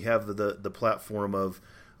platform. We have the platform of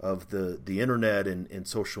the internet and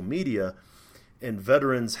social media, and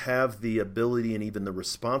veterans have the ability and even the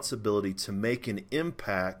responsibility to make an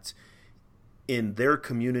impact in their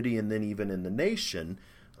community and then even in the nation.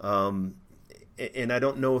 And I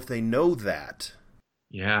don't know if they know that.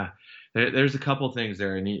 Yeah, there's a couple things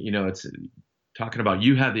there, and it's talking about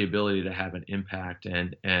you have the ability to have an impact,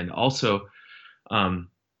 and also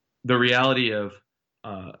the reality of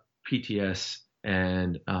PTS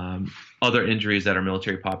and other injuries that our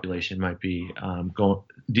military population might be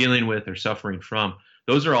dealing with or suffering from.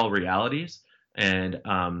 Those are all realities, and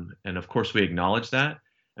of course we acknowledge that.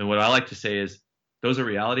 And what I like to say is those are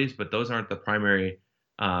realities, but those aren't the primary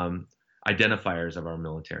identifiers of our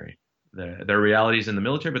military. There are realities in the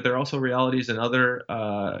military, but there are also realities in other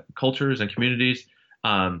cultures and communities.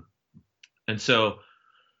 And so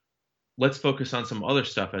let's focus on some other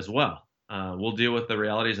stuff as well. We'll deal with the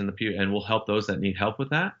realities and we'll help those that need help with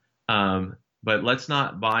that. But let's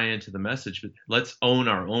not buy into the message. But let's own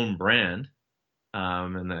our own brand.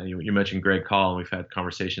 And you mentioned Greg Call, and we've had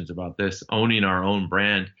conversations about this, owning our own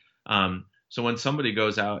brand. So when somebody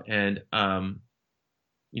goes out and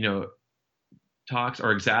talks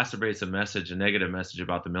or exacerbates a negative message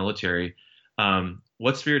about the military,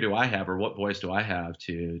 what sphere do I have, or what voice do I have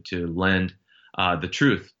to lend the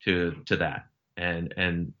truth to that,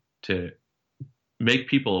 and to make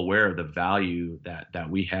people aware of the value that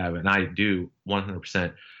we have? And I do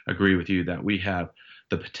 100% agree with you that we have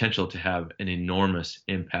the potential to have an enormous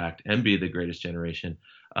impact and be the greatest generation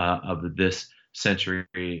of this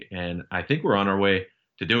century. And I think we're on our way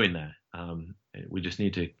to doing that. We just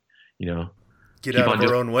need to, get out of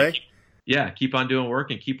our own way. Yeah, keep on doing work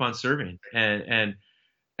and keep on serving. And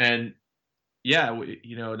yeah,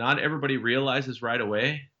 not everybody realizes right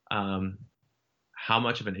away how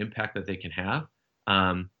much of an impact that they can have.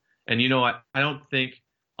 And I don't think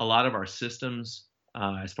a lot of our systems,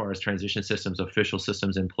 as far as transition systems, official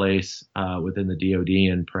systems in place within the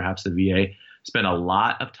DoD and perhaps the VA, spend a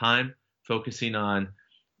lot of time focusing on,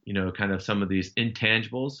 kind of some of these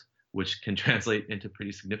intangibles, which can translate into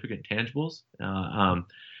pretty significant tangibles. And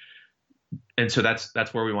so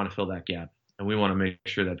that's where we want to fill that gap. And we want to make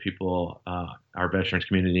sure that people, our veterans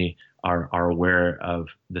community, are aware of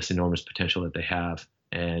this enormous potential that they have.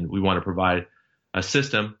 And we want to provide a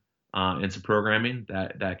system and some programming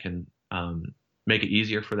that can make it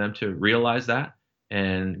easier for them to realize that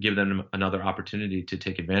and give them another opportunity to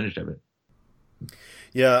take advantage of it.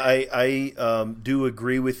 Yeah, I do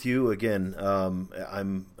agree with you. Again,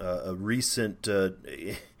 I'm a recent.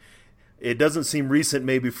 It doesn't seem recent,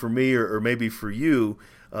 maybe for me or maybe for you,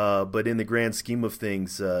 but in the grand scheme of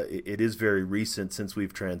things, it is very recent since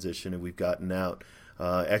we've transitioned and we've gotten out.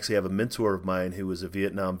 Actually, I have a mentor of mine who was a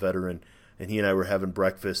Vietnam veteran, and he and I were having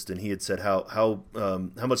breakfast, and he had said, how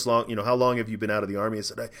much long, how long have you been out of the Army? I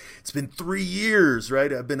said, it's been 3 years,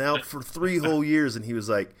 right? I've been out for 3 whole years. And he was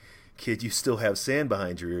like, kid, you still have sand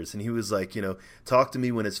behind your ears. And he was like, talk to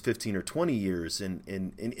me when it's 15 or 20 years.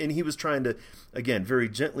 And he was trying to, again, very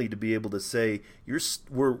gently to be able to say,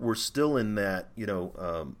 we're still in that,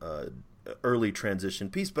 early transition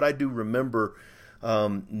piece. But I do remember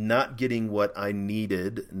not getting what I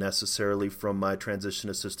needed necessarily from my transition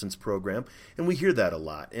assistance program. And we hear that a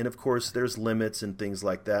lot. And of course, there's limits and things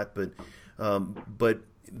like that, but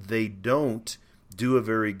they don't do a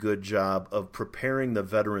very good job of preparing the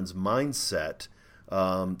veteran's mindset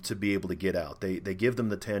to be able to get out. They give them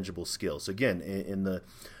the tangible skills. Again, in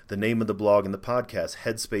the name of the blog and the podcast,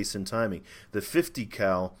 Headspace and Timing, the 50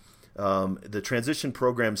 cal. The transition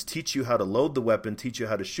programs teach you how to load the weapon, teach you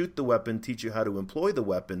how to shoot the weapon, teach you how to employ the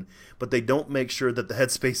weapon, but they don't make sure that the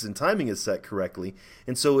headspace and timing is set correctly.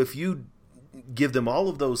 And so if you give them all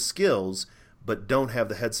of those skills but don't have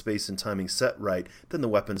the headspace and timing set right, then the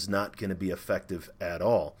weapon's not going to be effective at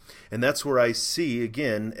all. And that's where I see,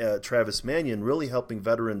 again, Travis Manion really helping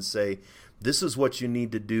veterans say, this is what you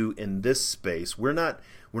need to do in this space. We're not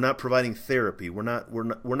providing therapy. We're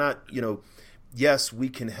not yes, we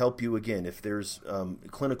can help you again. If there's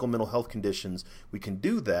clinical mental health conditions, we can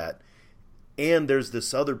do that. And there's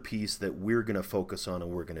this other piece that we're going to focus on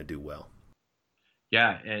and we're going to do well.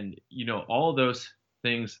 Yeah. And, all of those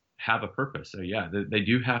things have a purpose. So yeah, they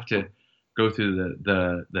do have to go through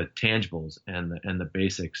the tangibles and the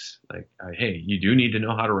basics. Like, hey, you do need to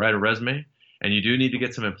know how to write a resume and you do need to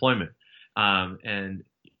get some employment. And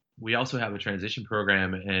we also have a transition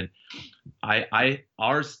program, and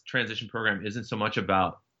our transition program isn't so much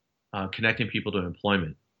about connecting people to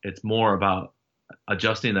employment. It's more about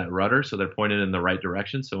adjusting that rudder so they're pointed in the right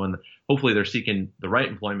direction. So hopefully they're seeking the right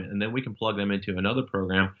employment, and then we can plug them into another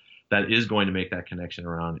program that is going to make that connection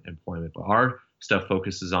around employment. But our stuff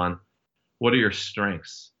focuses on, what are your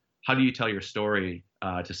strengths? How do you tell your story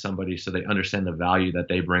to somebody so they understand the value that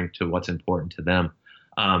they bring to what's important to them?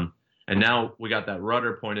 And now we got that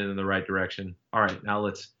rudder pointed in the right direction. All right, now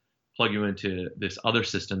let's plug you into this other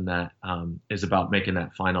system that is about making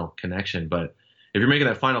that final connection. But if you're making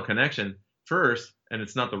that final connection first and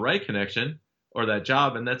it's not the right connection or that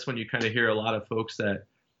job, and that's when you kind of hear a lot of folks that,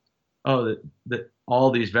 that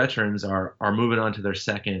all these veterans are moving on to their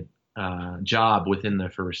second job within the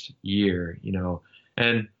first year,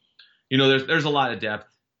 and there's a lot of depth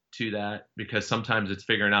to that, because sometimes it's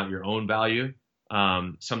figuring out your own value.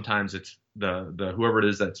 Sometimes it's the whoever it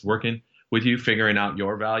is that's working with you figuring out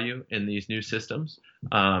your value in these new systems,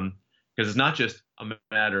 because it's not just a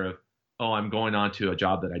matter of, I'm going on to a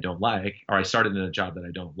job that I don't like, or I started in a job that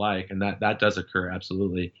I don't like, and that does occur,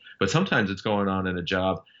 absolutely. But sometimes it's going on in a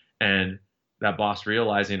job and that boss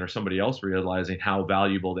realizing, or somebody else realizing, how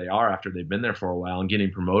valuable they are after they've been there for a while and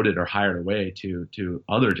getting promoted or hired away to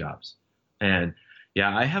other jobs. And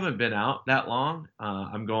yeah, I haven't been out that long.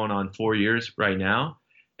 I'm going on 4 years right now.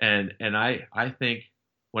 And I think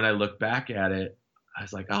when I look back at it, I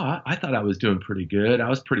was like, I thought I was doing pretty good. I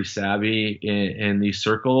was pretty savvy in these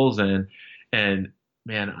circles. And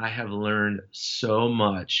man, I have learned so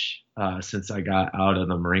much since I got out of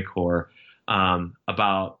the Marine Corps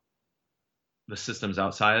about the systems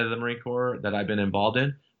outside of the Marine Corps that I've been involved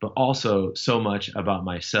in, but also so much about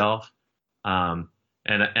myself. And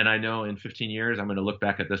I know in 15 years, I'm going to look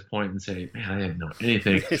back at this point and say, man, I didn't know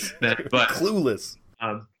anything. But clueless.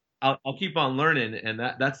 I'll keep on learning. And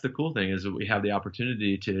that's the cool thing, is that we have the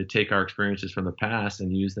opportunity to take our experiences from the past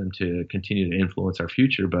and use them to continue to influence our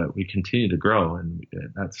future, but we continue to grow. And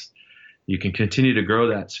you can continue to grow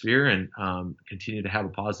that sphere and continue to have a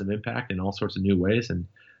positive impact in all sorts of new ways. And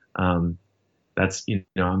that's,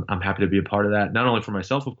 I'm happy to be a part of that, not only for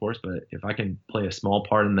myself, of course, but if I can play a small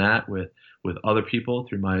part in that with other people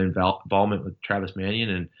through my involvement with Travis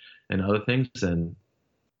Manion and other things, and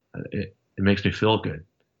it makes me feel good.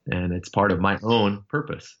 And it's part of my own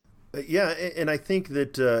purpose. Yeah, and I think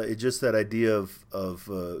that just that idea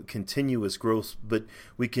of continuous growth, but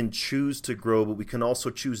we can choose to grow, but we can also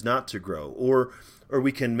choose not to grow, or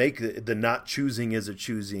we can make the not choosing as a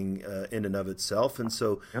choosing in and of itself. And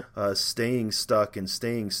so staying stuck and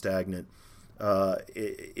staying stagnant,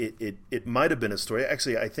 it might have been a story.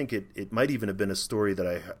 Actually, I think it might even have been a story that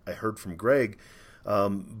I heard from Greg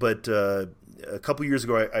But a couple years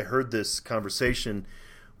ago, I heard this conversation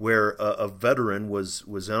where a veteran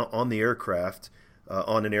was on the aircraft,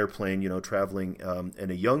 on an airplane, traveling,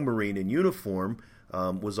 and a young Marine in uniform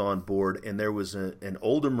was on board, and there was an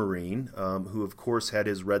older Marine who, of course, had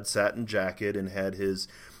his red satin jacket and had his,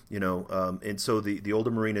 and so the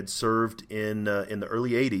older Marine had served in the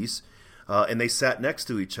early '80s. And they sat next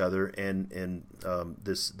to each other, and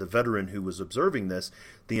the veteran who was observing this,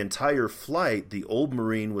 the entire flight, the old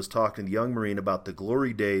Marine was talking to the young Marine about the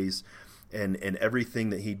glory days and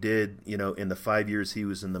everything that he did, in the 5 years he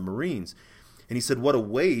was in the Marines. And he said, what a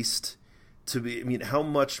waste to be. I mean, how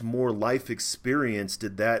much more life experience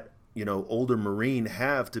did that, older Marine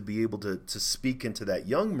have to be able to speak into that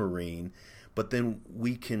young Marine? But then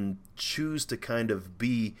we can choose to kind of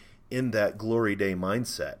be in that glory day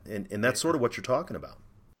mindset. And that's sort of what you're talking about.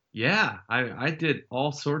 Yeah, I did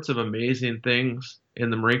all sorts of amazing things in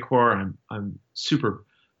the Marine Corps. I'm super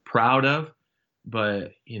proud of,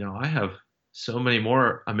 but I have so many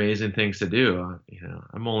more amazing things to do.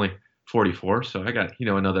 I'm only 44, so I got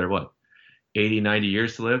another 80, 90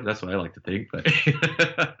 years to live. That's what I like to think. But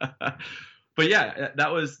but yeah,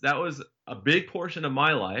 that was a big portion of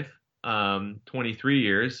my life. 23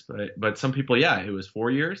 years, but some people, it was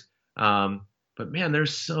 4 years. But man,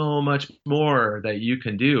 there's so much more that you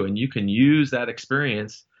can do, and you can use that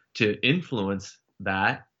experience to influence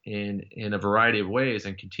that in a variety of ways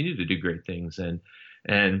and continue to do great things.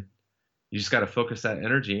 And you just got to focus that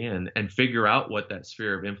energy and figure out what that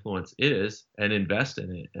sphere of influence is and invest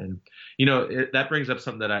in it. And, that brings up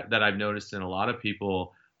something that I've noticed in a lot of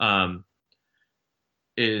people,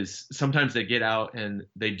 is sometimes they get out and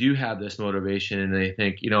they do have this motivation and they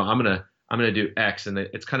think, I'm going to do X, and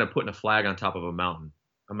it's kind of putting a flag on top of a mountain.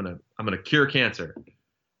 I'm going to cure cancer.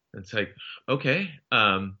 It's like, okay.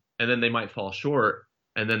 And then they might fall short,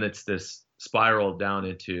 and then it's this spiral down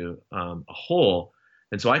into a hole.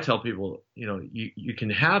 And so I tell people, you can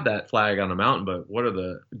have that flag on a mountain, but what are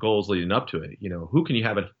the goals leading up to it? Who can you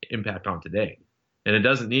have an impact on today? And it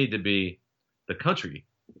doesn't need to be the country.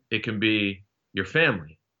 It can be your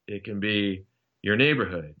family. It can be your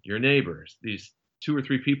neighborhood, your neighbors, these 2 or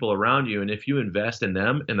 3 people around you. And if you invest in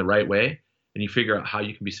them in the right way and you figure out how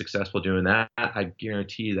you can be successful doing that, I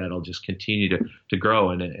guarantee that'll just continue to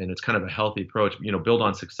grow. And it's kind of a healthy approach, build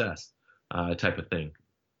on success type of thing.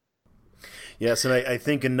 Yes, and I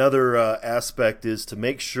think another aspect is to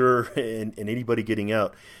make sure, and anybody getting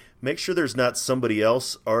out, make sure there's not somebody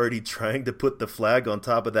else already trying to put the flag on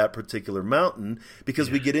top of that particular mountain,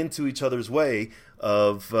 because we get into each other's way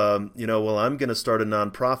of, well, I'm going to start a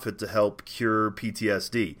nonprofit to help cure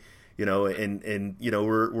PTSD, and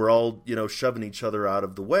we're all, shoving each other out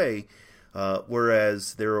of the way.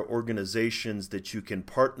 Whereas there are organizations that you can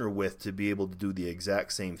partner with to be able to do the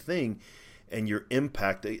exact same thing. And your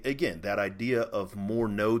impact, again, that idea of more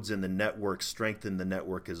nodes in the network, strengthen the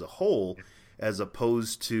network as a whole, as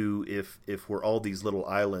opposed to if we're all these little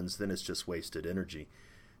islands, then it's just wasted energy.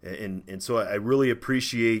 And so I really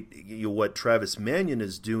appreciate what Travis Manion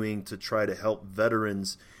is doing to try to help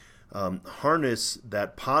veterans harness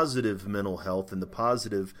that positive mental health and the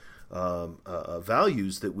positive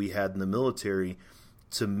values that we had in the military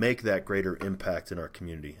to make that greater impact in our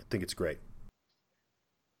community. I think it's great.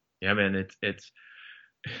 Yeah, man, it's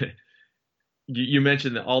you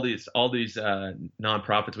mentioned that all these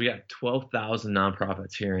nonprofits. We got 12,000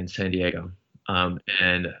 nonprofits here in San Diego,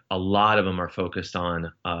 and a lot of them are focused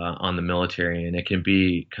on the military, and it can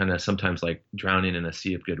be kind of sometimes like drowning in a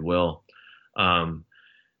sea of goodwill. And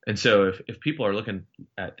so if people are looking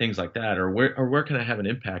at things like that, or where can I have an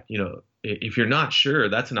impact, if you're not sure,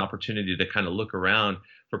 that's an opportunity to kind of look around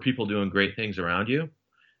for people doing great things around you.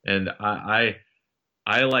 And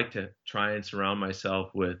I like to try and surround myself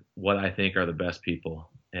with what I think are the best people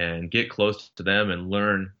and get close to them and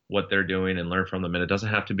learn what they're doing and learn from them. And it doesn't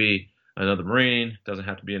have to be another Marine, it doesn't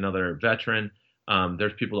have to be another veteran.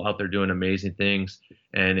 There's people out there doing amazing things.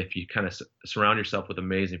 And if you kind of surround yourself with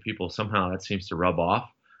amazing people, somehow that seems to rub off.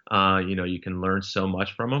 You can learn so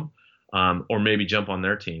much from them, or maybe jump on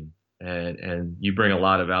their team. And you bring a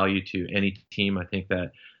lot of value to any team. I think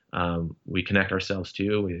that we connect ourselves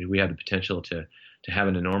to. We have the potential to have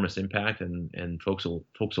an enormous impact, and folks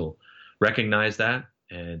will recognize that.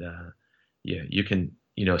 And you can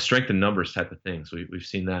strengthen numbers type of things. We've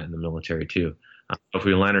seen that in the military too. If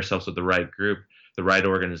we align ourselves with the right group, the right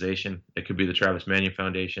organization, it could be the Travis Manion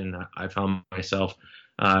Foundation. I found myself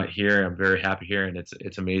here. I'm very happy here, and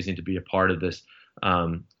it's amazing to be a part of this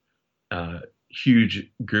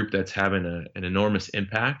huge group that's having an enormous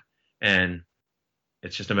impact. And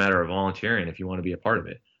it's just a matter of volunteering if you want to be a part of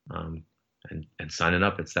it. And signing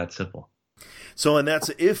up. It's that simple. So, and that's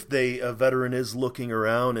if a veteran is looking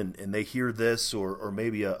around and they hear this, or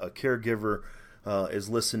maybe a caregiver is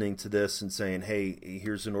listening to this and saying, hey,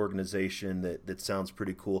 here's an organization that sounds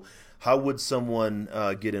pretty cool. How would someone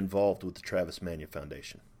get involved with the Travis Manion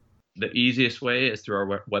Foundation? The easiest way is through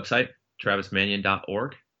our website,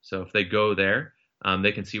 travismanion.org. So if they go there,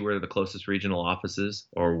 they can see where the closest regional office is,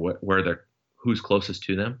 or who's closest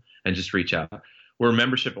to them, and just reach out. We're a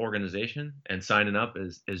membership organization, and signing up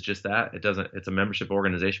is just that. It's a membership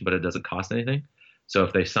organization, but it doesn't cost anything. So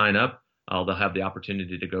if they sign up, they'll have the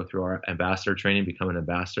opportunity to go through our ambassador training, become an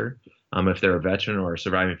ambassador. If they're a veteran or a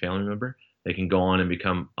surviving family member, they can go on and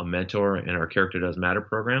become a mentor in our Character Does Matter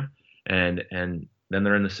program, and then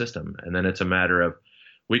they're in the system. And then it's a matter of,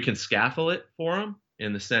 we can scaffold it for them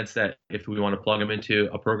in the sense that if we want to plug them into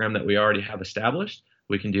a program that we already have established,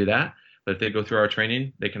 we can do that. But if they go through our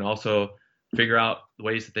training, they can also figure out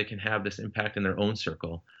ways that they can have this impact in their own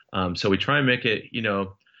circle. So we try and make it,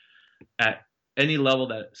 at any level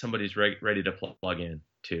that somebody's ready to plug in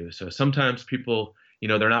to. So sometimes people,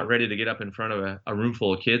 they're not ready to get up in front of a room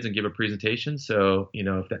full of kids and give a presentation. So,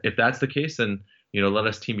 if that's the case, then, let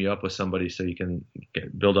us team you up with somebody so you can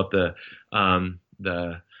build up the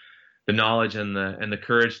knowledge and the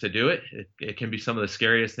courage to do it. It can be some of the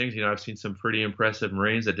scariest things. I've seen some pretty impressive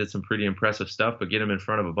Marines that did some pretty impressive stuff, but get them in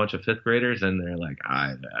front of a bunch of fifth graders and they're like,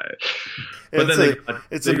 but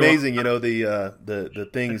it's amazing, the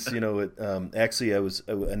things, actually I was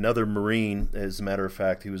another Marine, as a matter of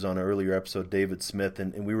fact, he was on an earlier episode, David Smith,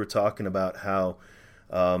 and we were talking about how,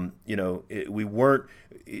 we weren't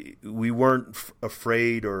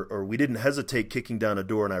afraid or we didn't hesitate kicking down a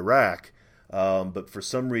door in Iraq. But for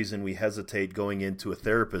some reason, we hesitate going into a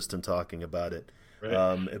therapist and talking about it.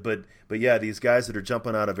 Right. But yeah, these guys that are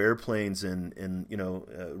jumping out of airplanes and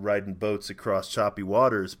riding boats across choppy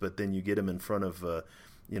waters, but then you get them in front of a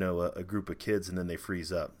group of kids and then they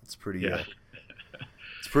freeze up. It's pretty interesting.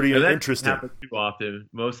 That happens too often.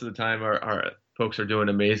 Most of the time, our folks are doing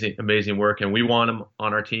amazing work, and we want them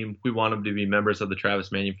on our team. We want them to be members of the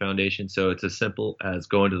Travis Manion Foundation. So it's as simple as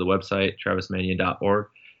going to the website travismanion.org.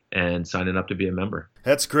 and signing up to be a member.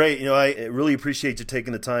 That's great. I really appreciate you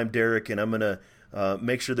taking the time, Derek, and I'm going to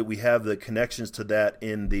make sure that we have the connections to that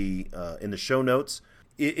in the show notes.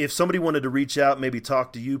 If somebody wanted to reach out, maybe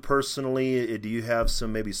talk to you personally, do you have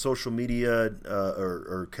some maybe social media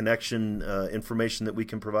or connection information that we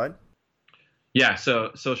can provide? Yeah,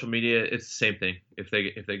 so social media, it's the same thing. If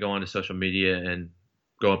they go onto social media and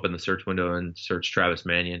go up in the search window and search Travis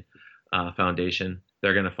Manion Foundation,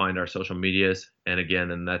 they're going to find our social medias,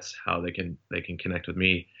 and that's how they can connect with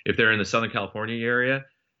me. If they're in the Southern California area,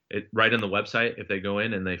 right on the website, if they go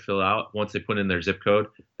in and they fill out, once they put in their zip code,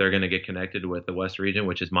 they're going to get connected with the West Region,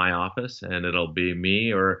 which is my office, and it'll be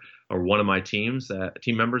me or one of my team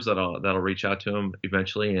members that'll reach out to them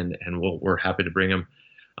eventually, and we're happy to bring them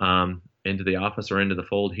into the office or into the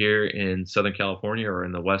fold here in Southern California or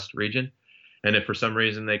in the West Region. And if for some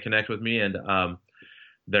reason they connect with me and I'm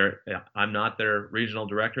not their regional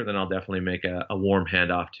director, then I'll definitely make a warm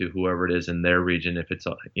handoff to whoever it is in their region. If it's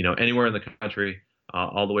anywhere in the country,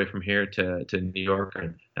 all the way from here to New York,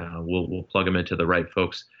 and we'll plug them into the right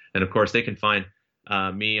folks. And of course, they can find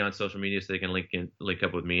me on social media, so they can link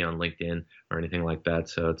up with me on LinkedIn or anything like that.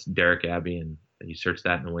 So it's Derek Abbey, and you search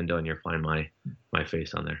that in the window, and you'll find my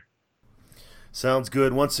face on there. Sounds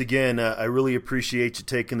good. Once again, I really appreciate you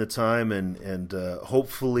taking the time, and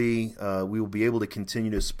hopefully we will be able to continue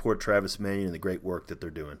to support Travis Manion and the great work that they're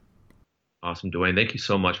doing. Awesome, Dwayne. Thank you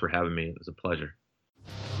so much for having me. It was a pleasure.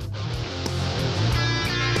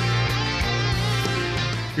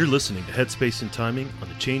 You're listening to Headspace and Timing on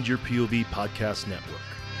the Change Your POV Podcast Network.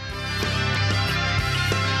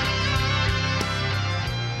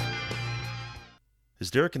 As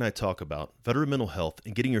Derek and I talk about, veteran mental health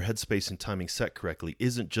and getting your headspace and timing set correctly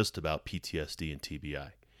isn't just about PTSD and TBI.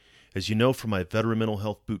 As you know from my Veteran Mental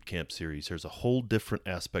Health Bootcamp series, there's a whole different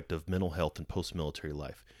aspect of mental health and post-military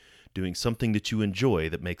life, doing something that you enjoy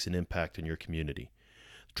that makes an impact in your community.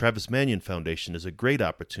 The Travis Manion Foundation is a great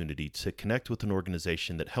opportunity to connect with an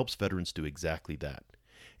organization that helps veterans do exactly that.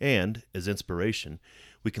 And, as inspiration,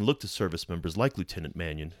 we can look to service members like Lieutenant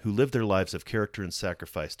Manion, who live their lives of character and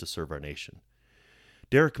sacrifice to serve our nation.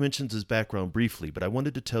 Derek mentions his background briefly, but I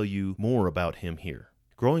wanted to tell you more about him here.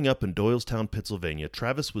 Growing up in Doylestown, Pennsylvania,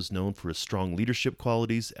 Travis was known for his strong leadership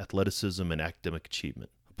qualities, athleticism, and academic achievement.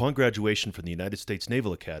 Upon graduation from the United States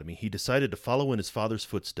Naval Academy, he decided to follow in his father's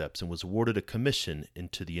footsteps and was awarded a commission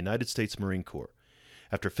into the United States Marine Corps.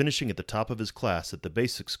 After finishing at the top of his class at the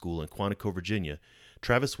basic school in Quantico, Virginia,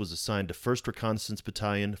 Travis was assigned to 1st Reconnaissance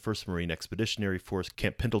Battalion, 1st Marine Expeditionary Force,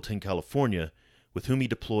 Camp Pendleton, California, with whom he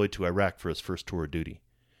deployed to Iraq for his first tour of duty.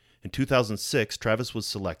 In 2006, Travis was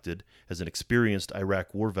selected as an experienced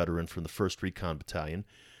Iraq war veteran from the 1st Recon Battalion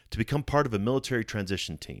to become part of a military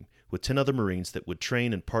transition team with 10 other Marines that would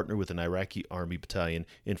train and partner with an Iraqi Army battalion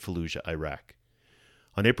in Fallujah, Iraq.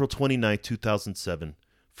 On April 29, 2007,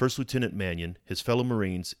 First Lieutenant Mannion, his fellow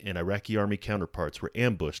Marines, and Iraqi Army counterparts were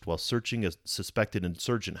ambushed while searching a suspected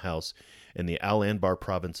insurgent house in the Al-Anbar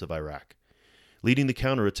province of Iraq. Leading the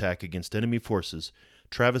counterattack against enemy forces,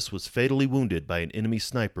 Travis was fatally wounded by an enemy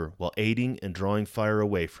sniper while aiding and drawing fire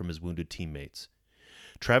away from his wounded teammates.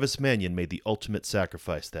 Travis Mannion made the ultimate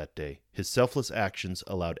sacrifice that day. His selfless actions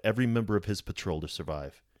allowed every member of his patrol to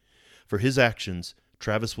survive. For his actions,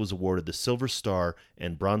 Travis was awarded the Silver Star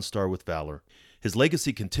and Bronze Star with Valor. His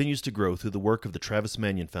legacy continues to grow through the work of the Travis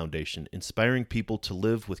Mannion Foundation, inspiring people to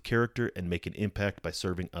live with character and make an impact by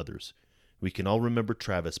serving others. We can all remember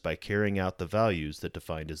Travis by carrying out the values that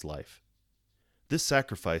defined his life. This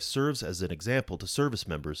sacrifice serves as an example to service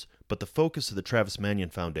members, but the focus of the Travis Mannion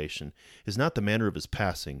Foundation is not the manner of his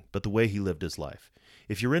passing, but the way he lived his life.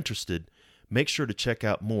 If you're interested, make sure to check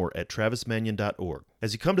out more at travismannion.org.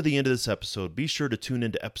 As you come to the end of this episode, be sure to tune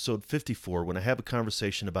into episode 54 when I have a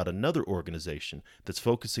conversation about another organization that's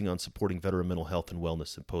focusing on supporting veteran mental health and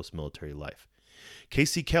wellness in post-military life.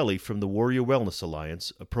 Casey Kelly from the Warrior Wellness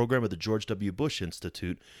Alliance, a program of the George W. Bush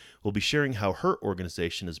Institute, will be sharing how her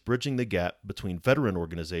organization is bridging the gap between veteran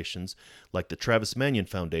organizations like the Travis Mannion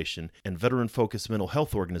Foundation and veteran-focused mental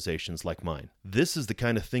health organizations like mine. This is the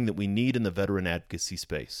kind of thing that we need in the veteran advocacy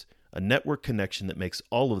space, a network connection that makes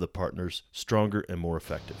all of the partners stronger and more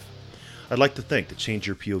effective. I'd like to thank the Change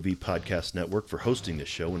Your POV Podcast Network for hosting this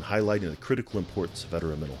show and highlighting the critical importance of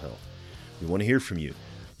veteran mental health. We want to hear from you.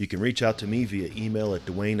 You can reach out to me via email at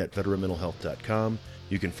dwayne@veteranmentalhealth.com.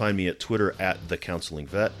 You can find me at Twitter at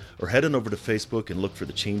TheCounselingVet, or head on over to Facebook and look for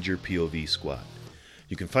the Change Your POV Squad.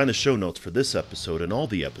 You can find the show notes for this episode and all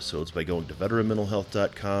the episodes by going to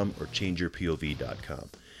veteranmentalhealth.com or changeyourpov.com.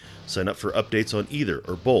 Sign up for updates on either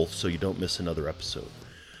or both so you don't miss another episode.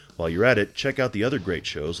 While you're at it, check out the other great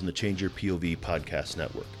shows on the Change Your POV Podcast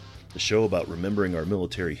Network. The show about remembering our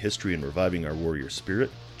military history and reviving our warrior spirit,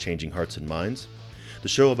 Changing Hearts and Minds. The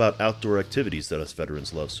show about outdoor activities that us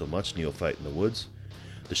veterans love so much, Neophyte in the Woods.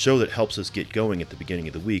 The show that helps us get going at the beginning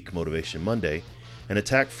of the week, Motivation Monday. And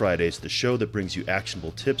Attack Fridays, the show that brings you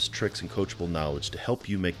actionable tips, tricks, and coachable knowledge to help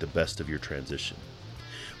you make the best of your transition.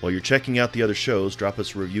 While you're checking out the other shows, drop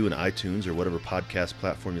us a review in iTunes or whatever podcast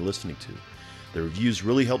platform you're listening to. The reviews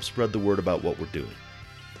really help spread the word about what we're doing.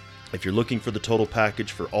 If you're looking for the total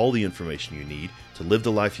package for all the information you need to live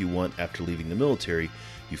the life you want after leaving the military,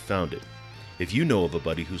 you found it. If you know of a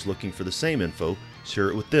buddy who's looking for the same info, share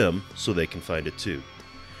it with them so they can find it too.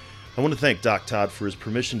 I want to thank Doc Todd for his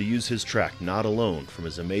permission to use his track, Not Alone, from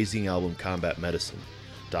his amazing album, Combat Medicine.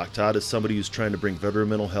 Doc Todd is somebody who's trying to bring veteran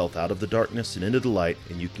mental health out of the darkness and into the light,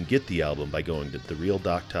 and you can get the album by going to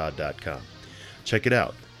therealdoctodd.com. Check it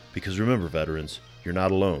out, because remember, veterans, you're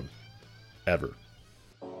not alone. Ever.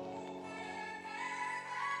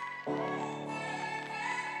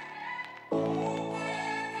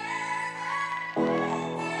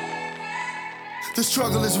 The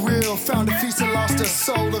struggle is real, found a feast and lost a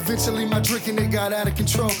soul. Eventually my drinking, it got out of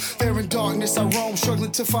control. There in darkness I roam,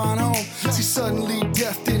 struggling to find home. See, suddenly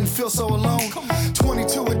death didn't feel so alone.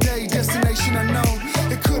 22 a day, destination unknown.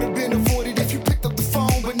 It could have been avoided if you picked up the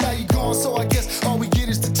phone, but now you're gone, so I guess all we get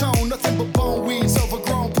is the tone. Nothing but bone weeds,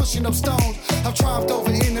 overgrown, pushing up stones. I've triumphed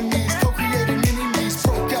over enemies, co-created enemies.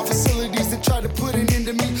 Broke out facilities that tried to put an end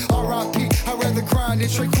to me. R.I.P. I'd rather grind in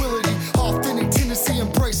tranquility. Authentic Tennessee,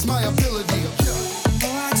 embrace my ability.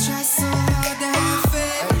 Try so hard to have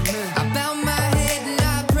faith. I bow my head and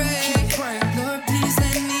I pray. Lord, please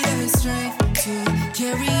lend me the strength to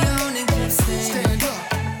carry on and keep standing.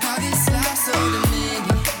 How this life so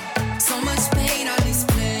demanding, so much pain on this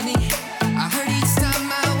planet. I heard each time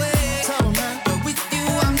my way, but with you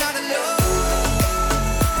I'm not alone.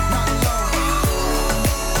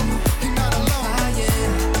 You're not alone. Ah, yeah.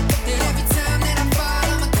 That every time that I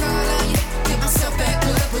fall, I'ma call on you, get myself back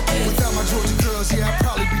up again. Without my Georgia girls, yeah, I'd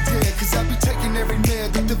probably be dead. Cause I'd be taking every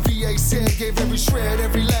med that the VA said. Gave every shred,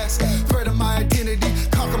 every last thread of my identity.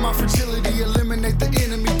 Conquer my fragility, eliminate the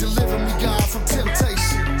enemy. Deliver me, God, from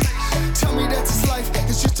temptation. Tell me that this life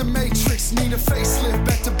is just a matrix. Need a facelift,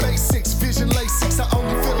 back to basics. Vision LASIX, I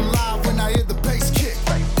only feel alive when I hear the bass kick.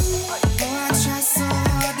 I try so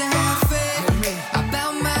hard to have faith. I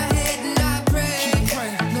bow my head and I pray.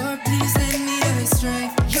 Lord, please lend me the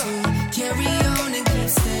strength to carry on and keep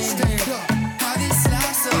standing. How this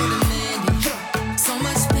life so demanding, so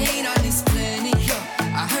much pain on this planet.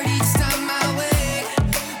 I heard each time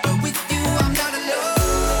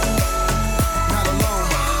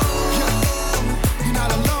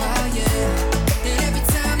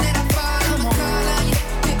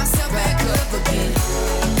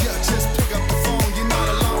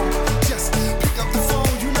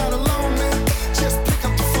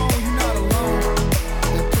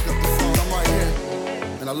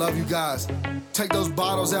Take those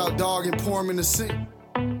bottles out, dog, and pour them in the sink.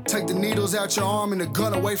 Take the needles out your arm and the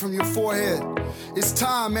gun away from your forehead. It's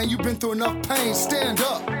time, man, you've been through enough pain, stand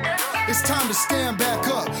up. It's time to stand back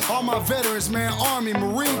up. All my veterans, man, Army,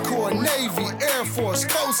 Marine Corps, Navy, Air Force,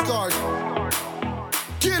 Coast Guard.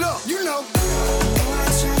 Get up, you know. Oh, I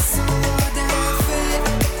try so hard to have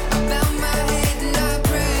faith. I bow my head and I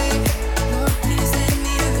pray. Lord, please let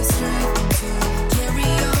me have the strength to carry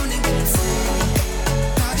on and keep staying.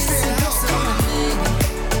 God, Stand up, so come on. many,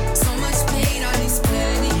 so much pain on this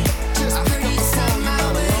planet. Just I pick heard up you the sound phone, my you're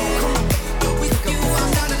not way, alone. but with you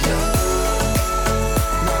I'm not alone.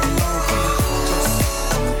 Not alone, come on. Just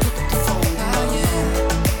pick up the phone, you know. Oh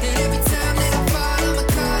yeah, and every time that I fall, I'ma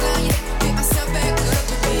call on you, pick myself back up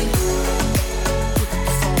again. Pick up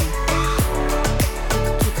the phone.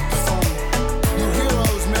 Pick up the phone. You're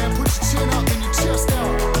heroes, man. Put your chin up and your chest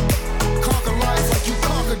out. Conquer life like you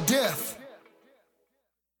conquer death.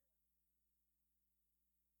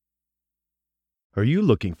 Are you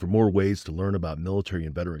looking for more ways to learn about military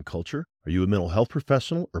and veteran culture? Are you a mental health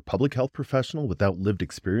professional or public health professional without lived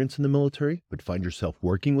experience in the military, but find yourself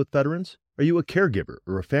working with veterans? Are you a caregiver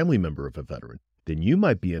or a family member of a veteran? Then you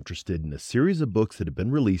might be interested in a series of books that have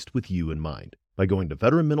been released with you in mind. By going to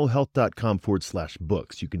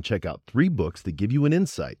veteranmentalhealth.com/books, you can check out 3 books that give you an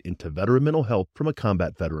insight into veteran mental health from a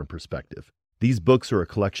combat veteran perspective. These books are a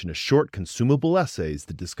collection of short, consumable essays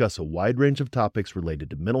that discuss a wide range of topics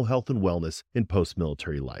related to mental health and wellness in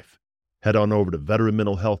post-military life. Head on over to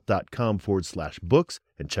veteranmentalhealth.com/books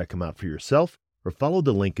and check them out for yourself, or follow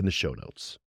the link in the show notes.